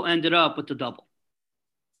also ended up with the double.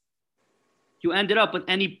 You ended up with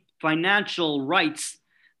any financial rights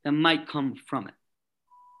that might come from it.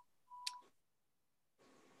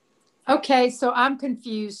 Okay, so I'm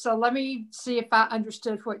confused. So let me see if I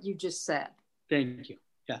understood what you just said. Thank you.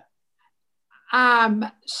 Yeah.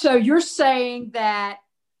 So you're saying that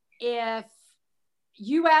if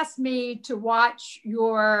you asked me to watch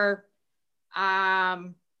your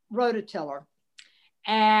rototiller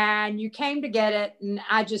and you came to get it and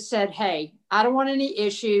I just said, hey, I don't want any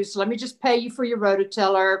issues. Let me just pay you for your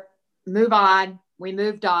rototiller. Move on. We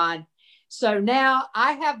moved on. So now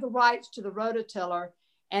I have the rights to the rototiller.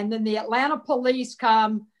 And then the Atlanta police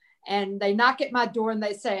come and they knock at my door and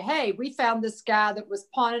they say, hey, we found this guy that was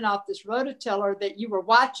pawning off this rototiller that you were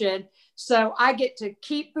watching. So I get to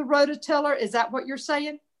keep the rototiller. Is that what you're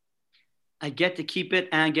saying? I get to keep it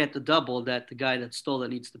and get the double that the guy that stole it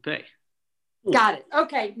needs to pay. Got it.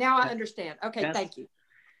 Okay. Now I understand. Okay. Yes. Thank you.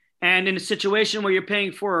 And in a situation where you're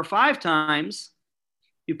paying 4 or 5 times,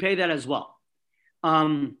 you pay that as well.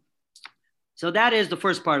 So that is the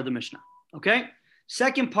first part of the Mishnah. Okay.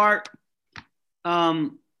 Second part,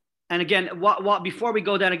 and again, before we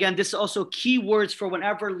go down again, this is also key words for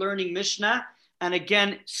whenever learning Mishnah. And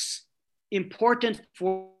again, important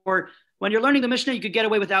for when you're learning the Mishnah, you could get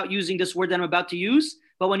away without using this word that I'm about to use.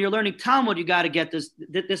 But when you're learning Talmud, you got to get this.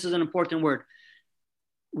 This is an important word.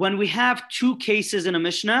 When we have 2 cases in a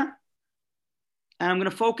Mishnah, and I'm going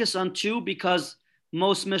to focus on 2 because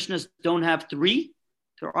most Mishnahs don't have 3.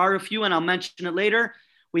 There are a few, and I'll mention it later.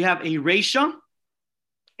 We have a Reisha,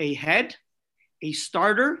 a head, a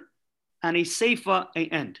starter, and a seifa, a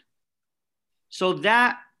end. So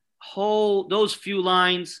those few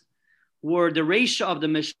lines were the Reisha of the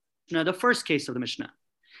Mishnah, the first case of the Mishnah.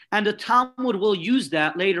 And the Talmud will use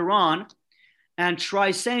that later on and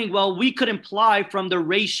try saying, well, we could imply from the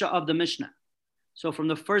Reisha of the Mishnah. So from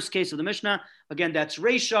the first case of the Mishnah, again, that's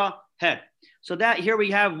Reisha, head. So that here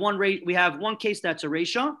we have one case that's a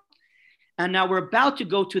Reisha. And now we're about to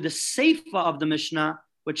go to the seifa of the Mishnah,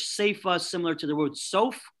 which seifa is similar to the word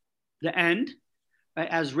sof, the end, right?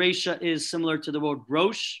 As Reisha is similar to the word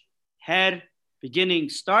rosh, head, beginning,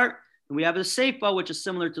 start. And we have the seifa, which is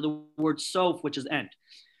similar to the word sof, which is end.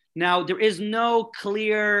 Now, when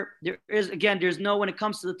it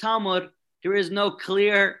comes to the Talmud, there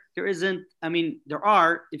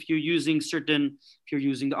are, if you're using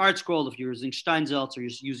the Art Scroll, if you're using Steinsaltz, or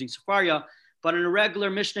you're using Sefaria, but in a regular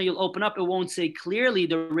Mishnah, you'll open up, it won't say clearly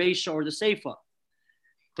the Reisha or the seifa.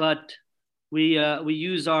 But we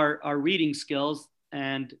use our reading skills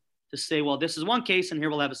and to say, well, this is one case, and here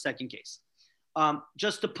we'll have a second case.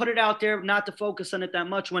 Just to put it out there, not to focus on it that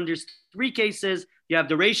much. When there's 3 cases, you have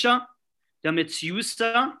the Reisha, the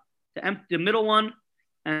Mitziusa, the middle one,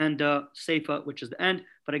 and the seifa, which is the end.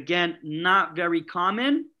 But again, not very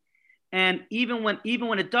common. And even when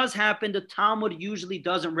it does happen, the Talmud usually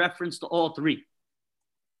doesn't reference to all 3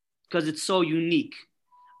 because it's so unique.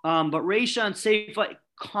 But Reisha and seifa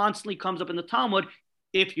constantly comes up in the Talmud.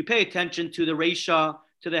 If you pay attention to the Reisha,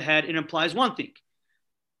 to the head, it implies one thing.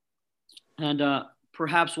 And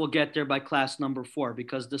perhaps we'll get there by class number 4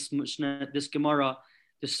 because this Gemara,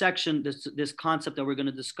 this section, this concept that we're going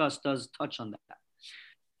to discuss does touch on that.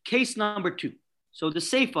 Case number 2. So the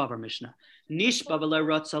seifa of our Mishnah. Nishba v'lo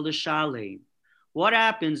ratza l'shalem. What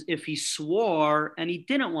happens if he swore and he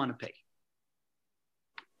didn't want to pay?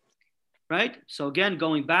 Right? So again,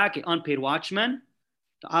 going back, an unpaid watchman,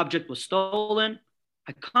 the object was stolen.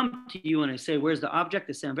 I come to you and I say, where's the object?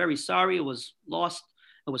 They say, I'm very sorry. It was lost.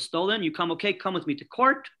 It was stolen. You come with me to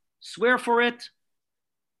court, swear for it.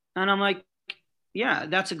 And I'm like, yeah,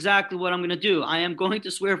 that's exactly what I'm going to do. I am going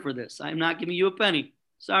to swear for this. I'm not giving you a penny.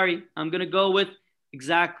 Sorry. I'm going to go with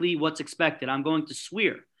exactly what's expected. I'm going to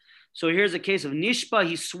swear. So here's a case of Nishba.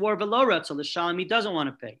 He swore v'lo ratza l'shalem. He doesn't want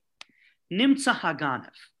to pay. Nimtza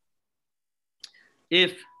haganev.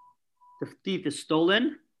 If the thief is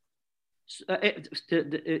stolen,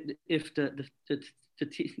 if the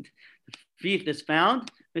thief is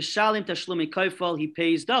found, mishalim tashlumi kaifal, he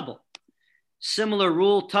pays double. Similar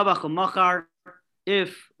rule, tabach u'machar,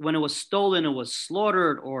 if when it was stolen, it was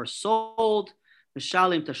slaughtered or sold,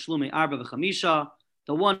 mishalim tashlumi arba v'chamisha,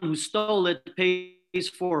 the one who stole it pays pays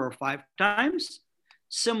 4 or 5 times.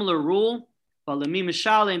 Similar rule, but lemim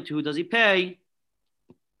mishalem, to who does he pay?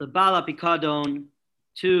 The bala pikadon,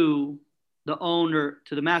 to the owner,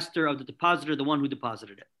 to the master of the depositor, the one who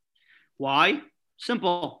deposited it. Why?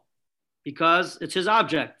 Simple. Because it's his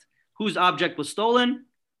object. Whose object was stolen?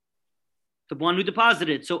 The one who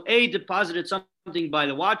deposited. So A deposited something by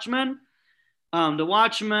the watchman. The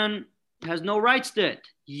watchman has no rights to it.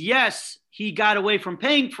 Yes, he got away from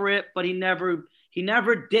paying for it, but he never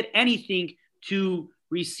did anything to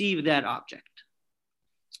receive that object.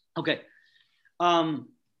 Okay.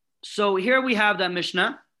 So here we have that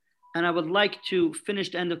Mishnah, and I would like to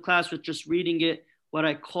finish the end of class with just reading it, what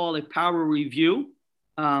I call a power review,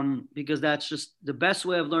 because that's just the best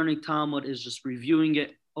way of learning Talmud, is just reviewing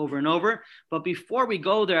it over and over. But before we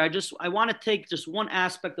go there, I want to take just one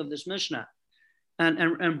aspect of this Mishnah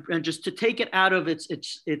and just to take it out of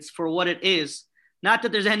its for what it is. Not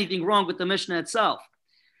that there's anything wrong with the Mishnah itself,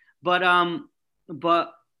 but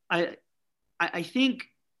I think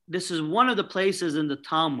this is one of the places in the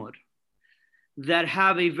Talmud that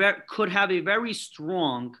could have a very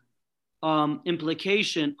strong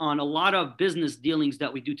implication on a lot of business dealings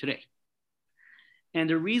that we do today. And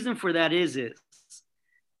the reason for that is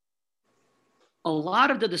a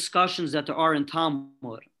lot of the discussions that there are in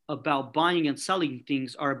Talmud about buying and selling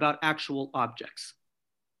things are about actual objects.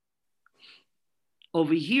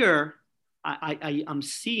 Over here, I'm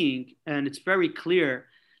seeing, and it's very clear,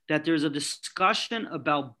 that there's a discussion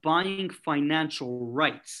about buying financial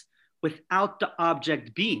rights without the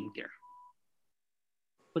object being there.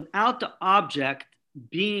 Without the object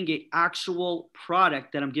being an actual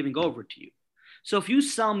product that I'm giving over to you. So if you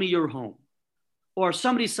sell me your home, or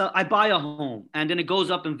I buy a home and then it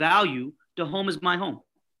goes up in value, the home is my home.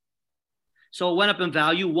 So it went up in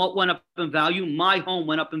value. What went up in value? My home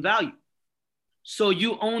went up in value. So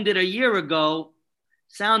you owned it a year ago.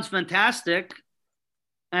 Sounds fantastic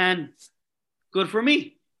and good for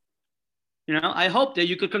me. You know, I hope that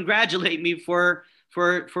you could congratulate me for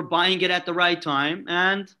buying it at the right time.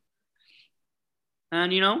 And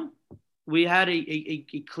you know, we had a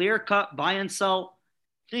clear-cut buy and sell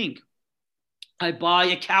thing. I buy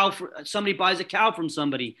a cow, somebody buys a cow from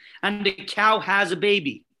somebody, and the cow has a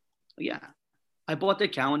baby. Yeah, I bought the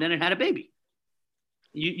cow and then it had a baby.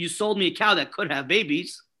 You sold me a cow that could have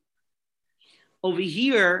babies. Over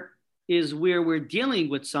here is where we're dealing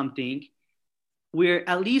with something where,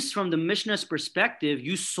 at least from the Mishnah's perspective,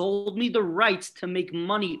 you sold me the rights to make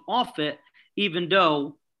money off it, even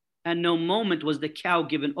though at no moment was the cow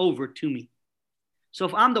given over to me. So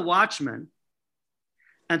if I'm the watchman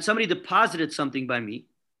and somebody deposited something by me,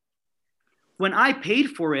 when I paid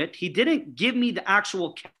for it, he didn't give me the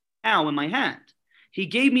actual cow in my hand. He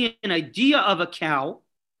gave me an idea of a cow,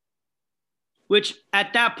 which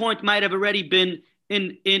at that point might have already been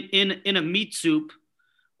in a meat soup,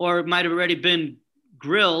 or it might have already been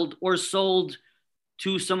grilled or sold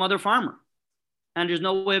to some other farmer. And there's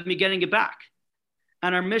no way of me getting it back.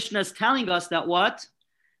 And our Mishnah is telling us that what?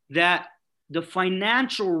 That the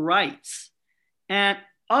financial rights and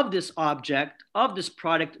of this object, of this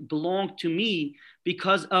product, belong to me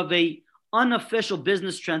because of a unofficial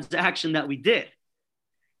business transaction that we did.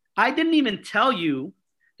 I didn't even tell you,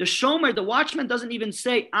 the shomer, the watchman doesn't even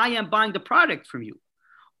say, I am buying the product from you.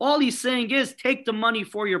 All he's saying is, take the money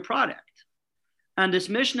for your product. And this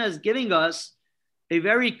Mishnah is giving us a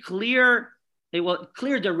very clear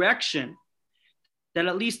direction that,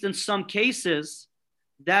 at least in some cases,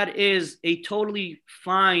 that is a totally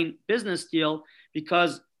fine business deal,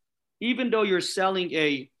 because even though you're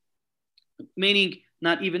selling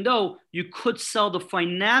not even though, you could sell the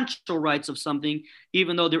financial rights of something,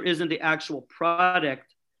 even though there isn't the actual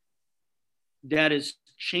product that is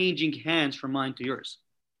changing hands from mine to yours.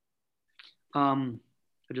 I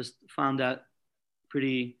just found that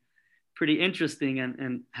pretty interesting,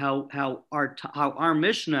 and how our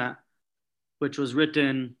Mishnah, which was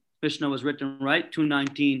written, right,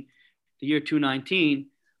 219, the year 219,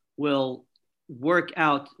 will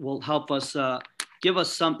help us, give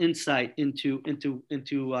us some insight into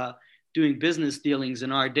doing business dealings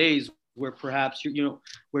in our days, where perhaps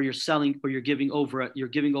where you're selling, or you're giving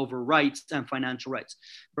over rights and financial rights.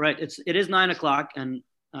 Right? It is 9 o'clock, and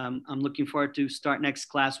I'm looking forward to start next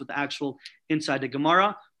class with the actual inside the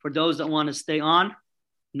Gemara. For those that want to stay on,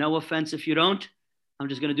 no offense if you don't. I'm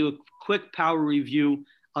just going to do a quick power review.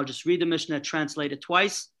 I'll just read the Mishnah, translate it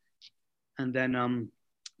twice, and then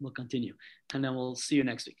we'll continue. And then we'll see you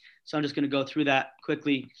next week. So I'm just going to go through that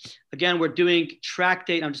quickly. Again, we're doing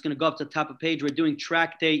tractate. I'm just going to go up to the top of the page. We're doing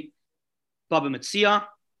tractate Baba Metzia.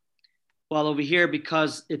 While over here,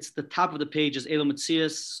 because it's the top of the page, is Elo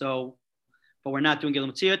Metzias. So but we're not doing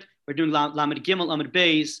Gimel Tziyut. We're doing Lamed Gimel Amud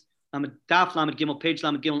Beis, Lamed Daf Lamed Gimel, page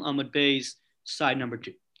Lamed Gimel Amud Beis, side number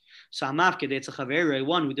 2. So Hamafked, it's a Chavere,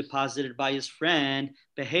 one who deposited by his friend,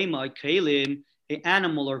 Behema Kalim, an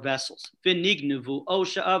animal or vessels. Vinignuvu,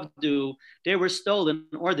 Osha Avdu, they were stolen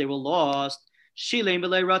or they were lost. Shilem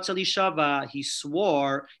B'lei Ratzali Shava, he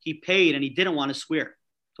swore, he paid and he didn't want to swear.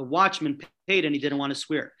 The watchman paid and he didn't want to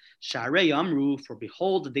swear. Sharei Amru, for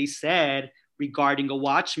behold, they said regarding a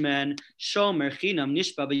watchman, Shomer Chinam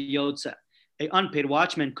Nishba B'yotze, an unpaid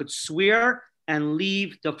watchman could swear and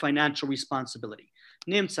leave the financial responsibility.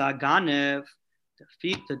 Nimtza Ganev,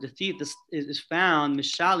 the thief is found,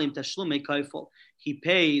 Mishalim Tashlume Kaifel. He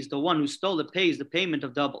pays, the one who stole it pays the payment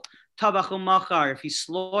of double. Tabachum Machar, if he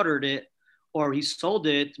slaughtered it or he sold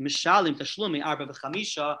it, Mishalim Tashlume Arba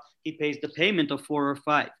V'chamisha, he pays the payment of 4 or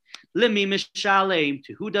 5. Limi Mishalim,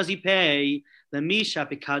 to who does he pay? Lemisha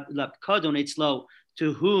Pikadon Etzlo,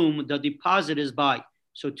 to whom the deposit is by.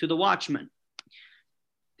 So to the watchman.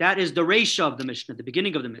 That is the ratio of the Mishnah, the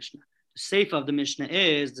beginning of the Mishnah. The seif of the Mishnah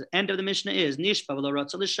is, the end of the Mishnah is, Nishpa v'lo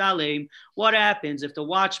ratzah l'shalem. What happens if the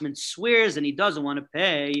watchman swears and he doesn't want to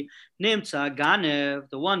pay? Nimtza ganev,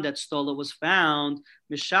 the one that stole it was found,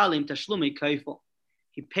 mishalim tashlumi kaifel.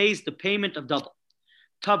 He pays the payment of double.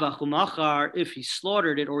 Tabach umachar, if he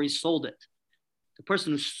slaughtered it or he sold it. The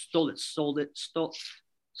person who slaughtered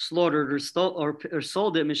or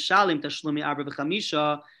sold it, mishalim tashlumi arba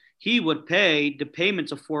v'chamisha, he would pay the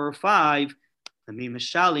payments of 4 or 5.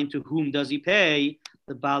 To whom does he pay?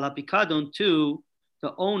 The Baal HaPikadon, to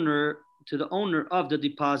the owner of the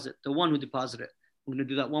deposit, the one who deposited. I'm going to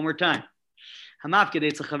do that one more time. Hamafked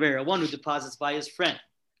it's a chaver, one who deposits by his friend.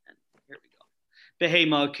 And here we go.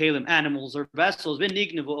 Behema, kalim, animals or vessels.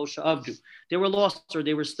 Vinignevu osha avdu. They were lost or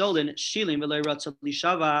they were stolen. Shilim v'lei ratzah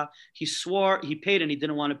l'shava. He swore, he paid and he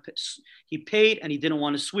didn't want to. He paid and he didn't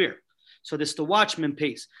want to swear. So this the watchman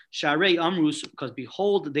pays. Sharei amrus, because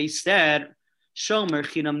behold, they said. Shomer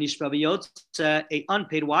chinam nishba b'yotze, a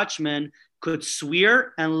unpaid watchman could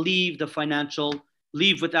swear and leave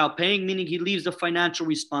without paying, meaning he leaves the financial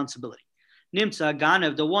responsibility. Nimtza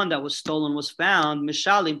ganev, the one that was stolen was found,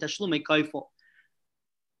 mishalim tashlume kaifel.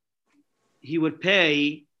 He would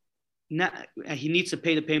pay, he needs to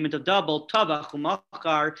pay the payment of double, tavach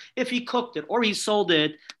umachar, if he cooked it or he sold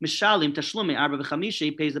it, mishalim tashlume arba v'chamisha,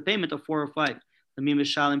 he pays the payment of 4 or 5. The mi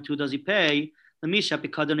mishalim, to does he pay? The Misha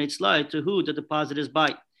Pikadon to who the deposit is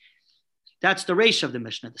by. That's the ratio of the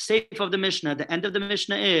Mishnah. The seif of the Mishnah, the end of the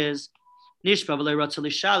Mishnah is Nishpa v'lei ratzah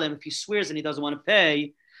l'shalem. If he swears and he doesn't want to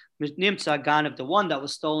pay, Nimtza Ganev, the one that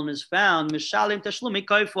was stolen is found, Mishalim Tashlumi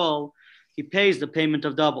Kaifol. He pays the payment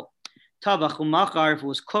of double. Tavach umachar, if it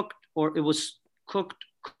was cooked or it was cooked,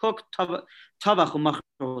 Tavach umachar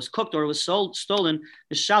was cooked or it was stolen,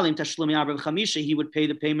 Mishalim Tashlumi Arba V'chamisha, he would pay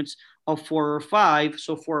the payments of 4 or 5.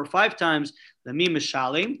 So 4 or 5 times. The mi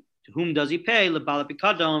mishalim, to whom does he pay? Lebala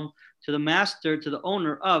pikadon, to the master, to the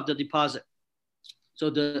owner of the deposit.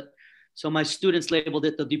 So my students labeled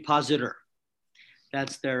it the depositor.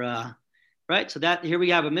 That's their right. So that here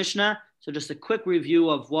we have a Mishnah. So just a quick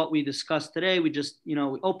review of what we discussed today. We just we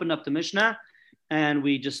opened up the Mishnah, and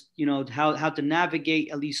we just how to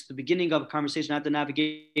navigate at least the beginning of a conversation, how to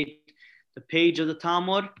navigate the page of the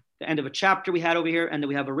Talmud, the end of a chapter we had over here, and then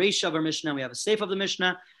we have a ratio of our Mishnah. We have a seif of the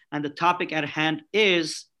Mishnah. And the topic at hand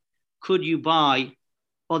is, could you buy?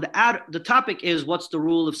 Well, the topic is, what's the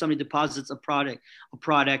rule if somebody deposits a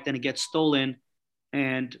product and it gets stolen,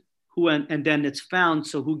 and then it's found?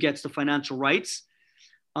 So who gets the financial rights?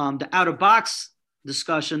 The outer box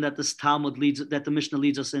discussion that the Mishnah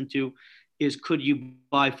leads us into is, could you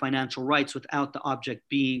buy financial rights without the object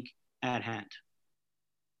being at hand?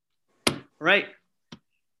 All right.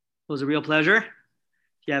 It was a real pleasure.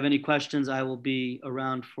 If you have any questions, I will be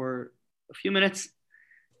around for a few minutes,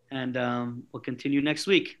 and we'll continue next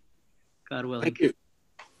week, God willing. Thank you.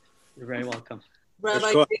 You're very welcome.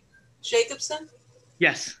 Rabbi Jacobson?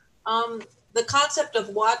 Yes. The concept of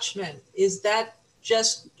watchman, is that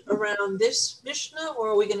just around this Mishnah, or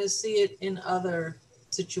are we going to see it in other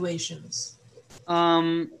situations?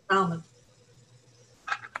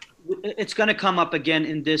 It's going to come up again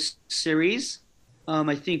in this series.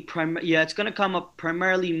 I think, it's going to come up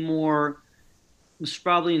primarily more,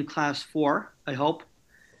 probably in class 4, I hope.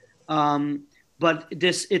 But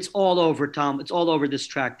it's all over, Tom. It's all over this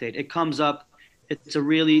tractate. It comes up.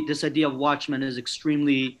 This idea of watchman is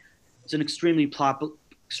extremely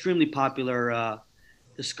popular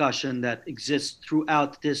discussion that exists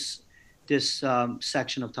throughout this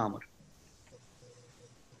section of Talmud.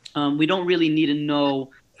 We don't really need to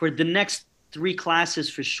know for the next 3 classes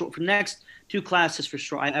for sure. For the next 2 classes for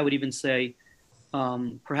sure, I would even say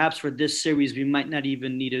Perhaps for this series, we might not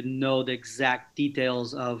even need to know the exact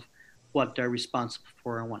details of what they're responsible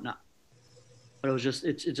for and whatnot. But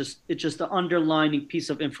it's just the underlining piece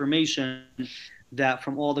of information that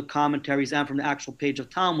from all the commentaries and from the actual page of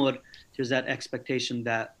Talmud, there's that expectation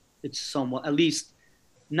that it's somewhat, at least,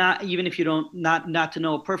 not even if you don't, not to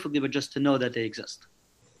know it perfectly, but just to know that they exist.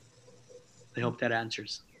 I hope that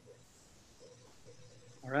answers.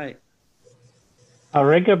 All right.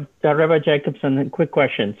 Rabbi Jacobson, a quick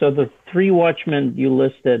question. So the three watchmen you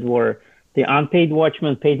listed were the unpaid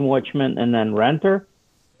watchman, paid watchman, and then renter?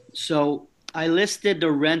 So I listed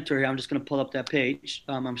the renter here. I'm just going to pull up that page.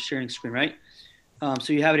 I'm sharing screen, right?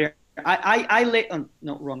 So you have it here.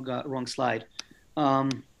 No, wrong slide.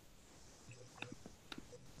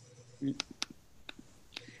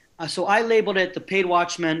 So I labeled it the paid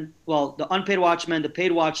watchman, well, the unpaid watchman, the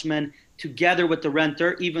paid watchman, together with the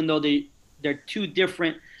renter, even though they're two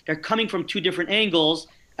different, they're coming from two different angles.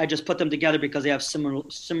 I just put them together because they have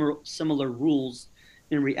similar rules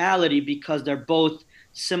in reality, because they're both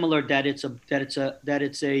similar, that it's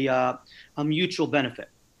a mutual benefit.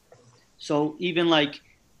 So even like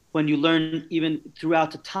when you learn, even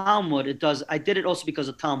throughout the Talmud, it does. I did it also because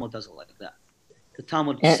the Talmud does it like that. The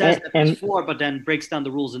Talmud says that it's four, but then breaks down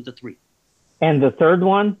the rules into three. And the third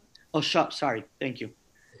one? Oh, sorry. Thank you.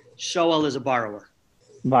 Shoel is a borrower.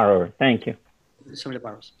 Borrower. Thank you. Somebody that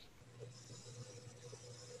borrows.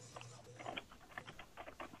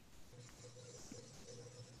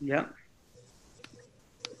 Yeah.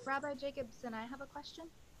 Rabbi Jacobson, I have a question.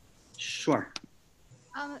 Sure.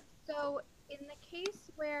 So in the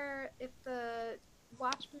case where if the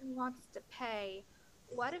watchman wants to pay,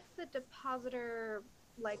 what if the depositor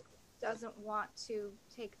doesn't want to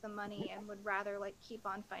take the money and would rather keep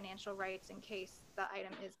on financial rights in case the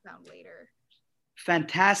item is found later?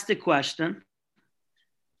 Fantastic question.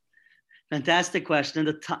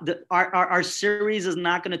 Our series is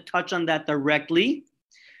not going to touch on that directly,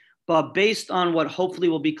 but based on what hopefully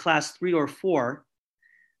will be class 3 or 4,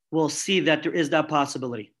 we'll see that there is that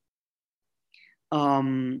possibility.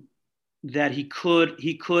 That he could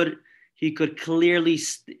clearly.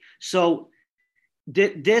 So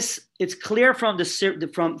this, it's clear from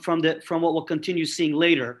what we'll continue seeing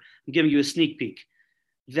later. I'm giving you a sneak peek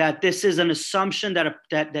that this is an assumption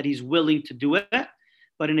that he's willing to do it,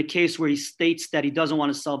 but in a case where he states that he doesn't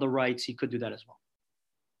want to sell the rights, he could do that as well.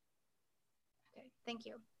 Okay, thank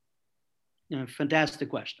you. Yeah, fantastic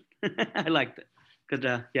question. I liked it. Good.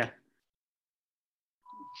 Yeah.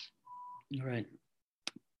 All right.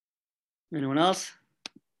 Anyone else?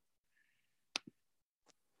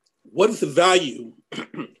 What if the value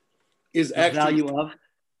is actually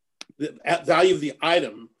the value of the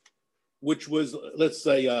item, which was, let's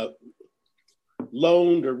say,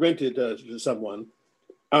 loaned or rented to someone?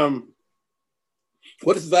 What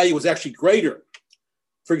if the value was actually greater?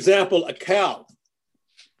 For example, a cow,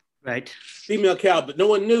 right? Female cow, but no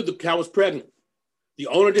one knew the cow was pregnant. The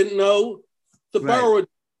owner didn't know. The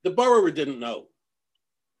borrower didn't know.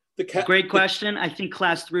 Great question. I think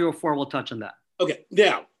class 3 or 4 will touch on that. Okay,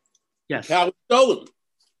 now. Yes. The cow was stolen.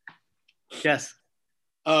 Yes.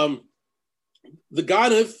 The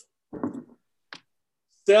ganef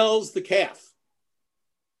sells the calf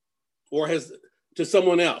or has to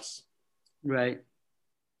someone else. Right.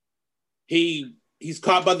 He's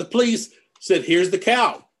caught by the police, said, here's the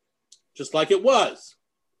cow, just like it was.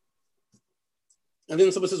 And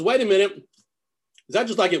then someone says, wait a minute, is that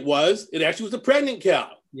just like it was? It actually was a pregnant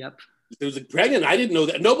cow. Yep. It was a pregnant, I didn't know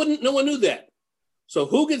that. No one knew that. So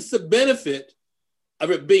who gets the benefit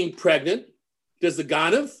of it being pregnant? Does the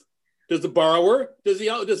ganef? Does the borrower? Does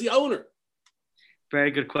the owner?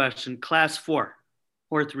 Very good question. Class 4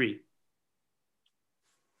 or 3.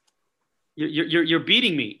 You're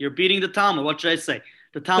beating me. You're beating the Talmud. What should I say?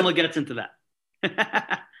 The Talmud gets into that.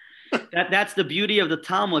 That's the beauty of the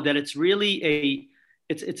Talmud. That it's really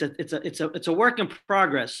it's a work in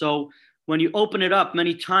progress. So when you open it up,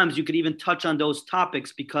 many times you could even touch on those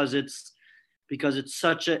topics because it's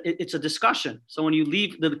a discussion. So when you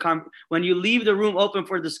leave the room open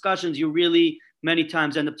for discussions, you really many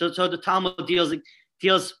times end up. So the Talmud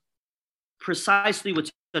deals precisely with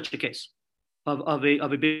such a case of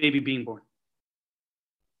a baby being born.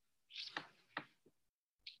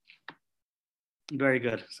 Very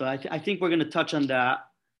good. So I think we're going to touch on that,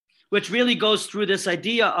 which really goes through this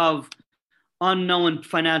idea of unknown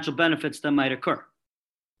financial benefits that might occur.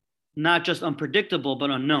 Not just unpredictable, but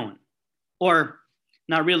unknown. Or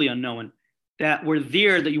not really unknown, that were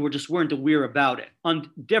there that you just weren't aware about it.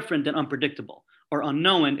 Different than unpredictable. Or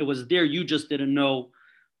unknown, it was there, you just didn't know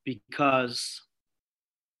because.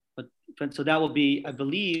 So that will be, I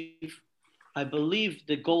believe, I believe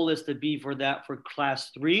the goal is to be for that for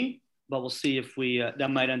class 3, but we'll see if we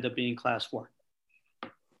that might end up being class 4.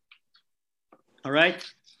 All right.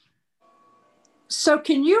 So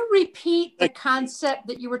can you repeat the concept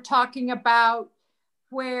that you were talking about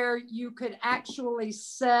where you could actually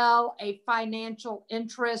sell a financial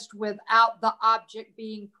interest without the object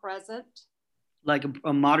being present? Like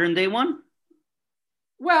a modern day one?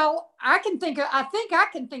 Well, I think I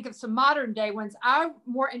can think of some modern day ones. I'm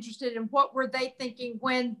more interested in what were they thinking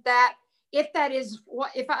when that, if that is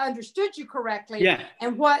what, if I understood you correctly, Yeah.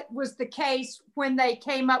 And what was the case when they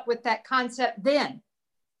came up with that concept then?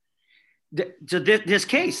 This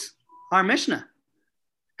case, our Mishnah.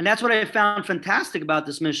 And that's what I found fantastic about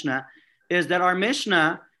this Mishnah, is that our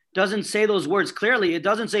Mishnah doesn't say those words clearly. It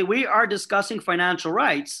doesn't say we are discussing financial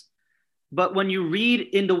rights. But when you read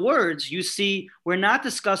in the words, you see we're not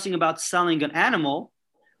discussing about selling an animal.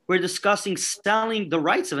 We're discussing selling the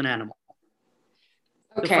rights of an animal.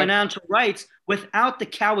 Okay. The financial rights without the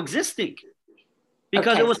cow existing.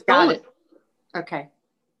 Because it was stolen. Okay.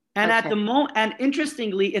 And at the moment, and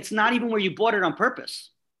interestingly, it's not even where you bought it on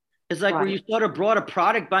purpose. It's like where you sort of brought a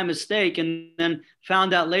product by mistake and then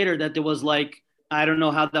found out later that there was like, I don't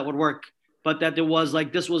know how that would work, but that there was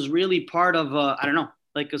like, this was really part of, I don't know,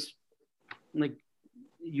 like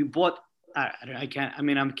you bought, I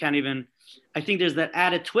can't even, I think there's that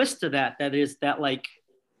added twist to that is that like,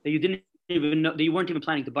 that you didn't even know, that you weren't even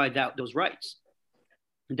planning to buy those rights.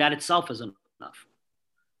 And that itself isn't enough.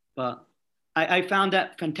 But I found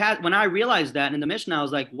that fantastic. When I realized that in the Mishnah, I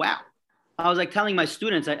was like, wow. I was like telling my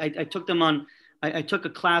students, I took them on, I took a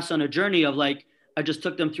class on a journey of like, I just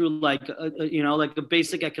took them through like, like a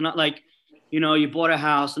basic economic, like, you bought a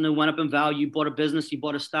house and it went up in value, you bought a business, you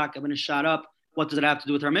bought a stock, and when it shot up, what does it have to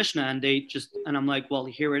do with our Mishnah? And I'm like, well,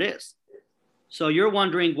 here it is. So you're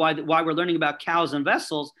wondering why we're learning about cows and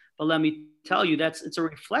vessels, but let me tell you, it's a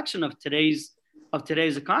reflection of today's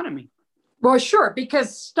economy. Well, sure,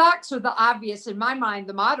 because stocks are the obvious, in my mind,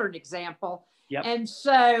 the modern example. Yep. And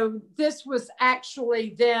so this was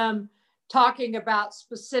actually them talking about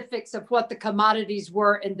specifics of what the commodities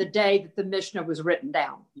were in the day that the Mishnah was written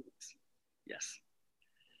down. Yes.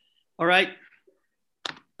 All right.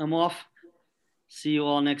 I'm off. See you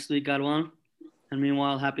all next week, God willing. And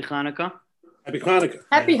meanwhile, happy Hanukkah. Happy Hanukkah.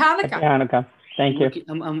 Happy Hanukkah. Happy Hanukkah. Thank you.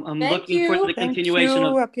 I'm looking for the continuation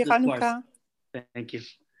of Happy Hanukkah. Thank you.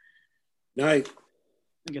 Night.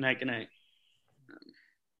 Good night. Good night.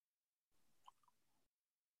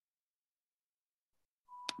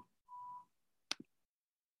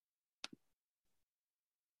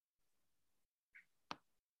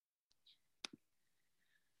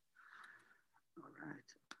 All right.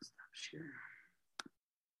 Stop sharing.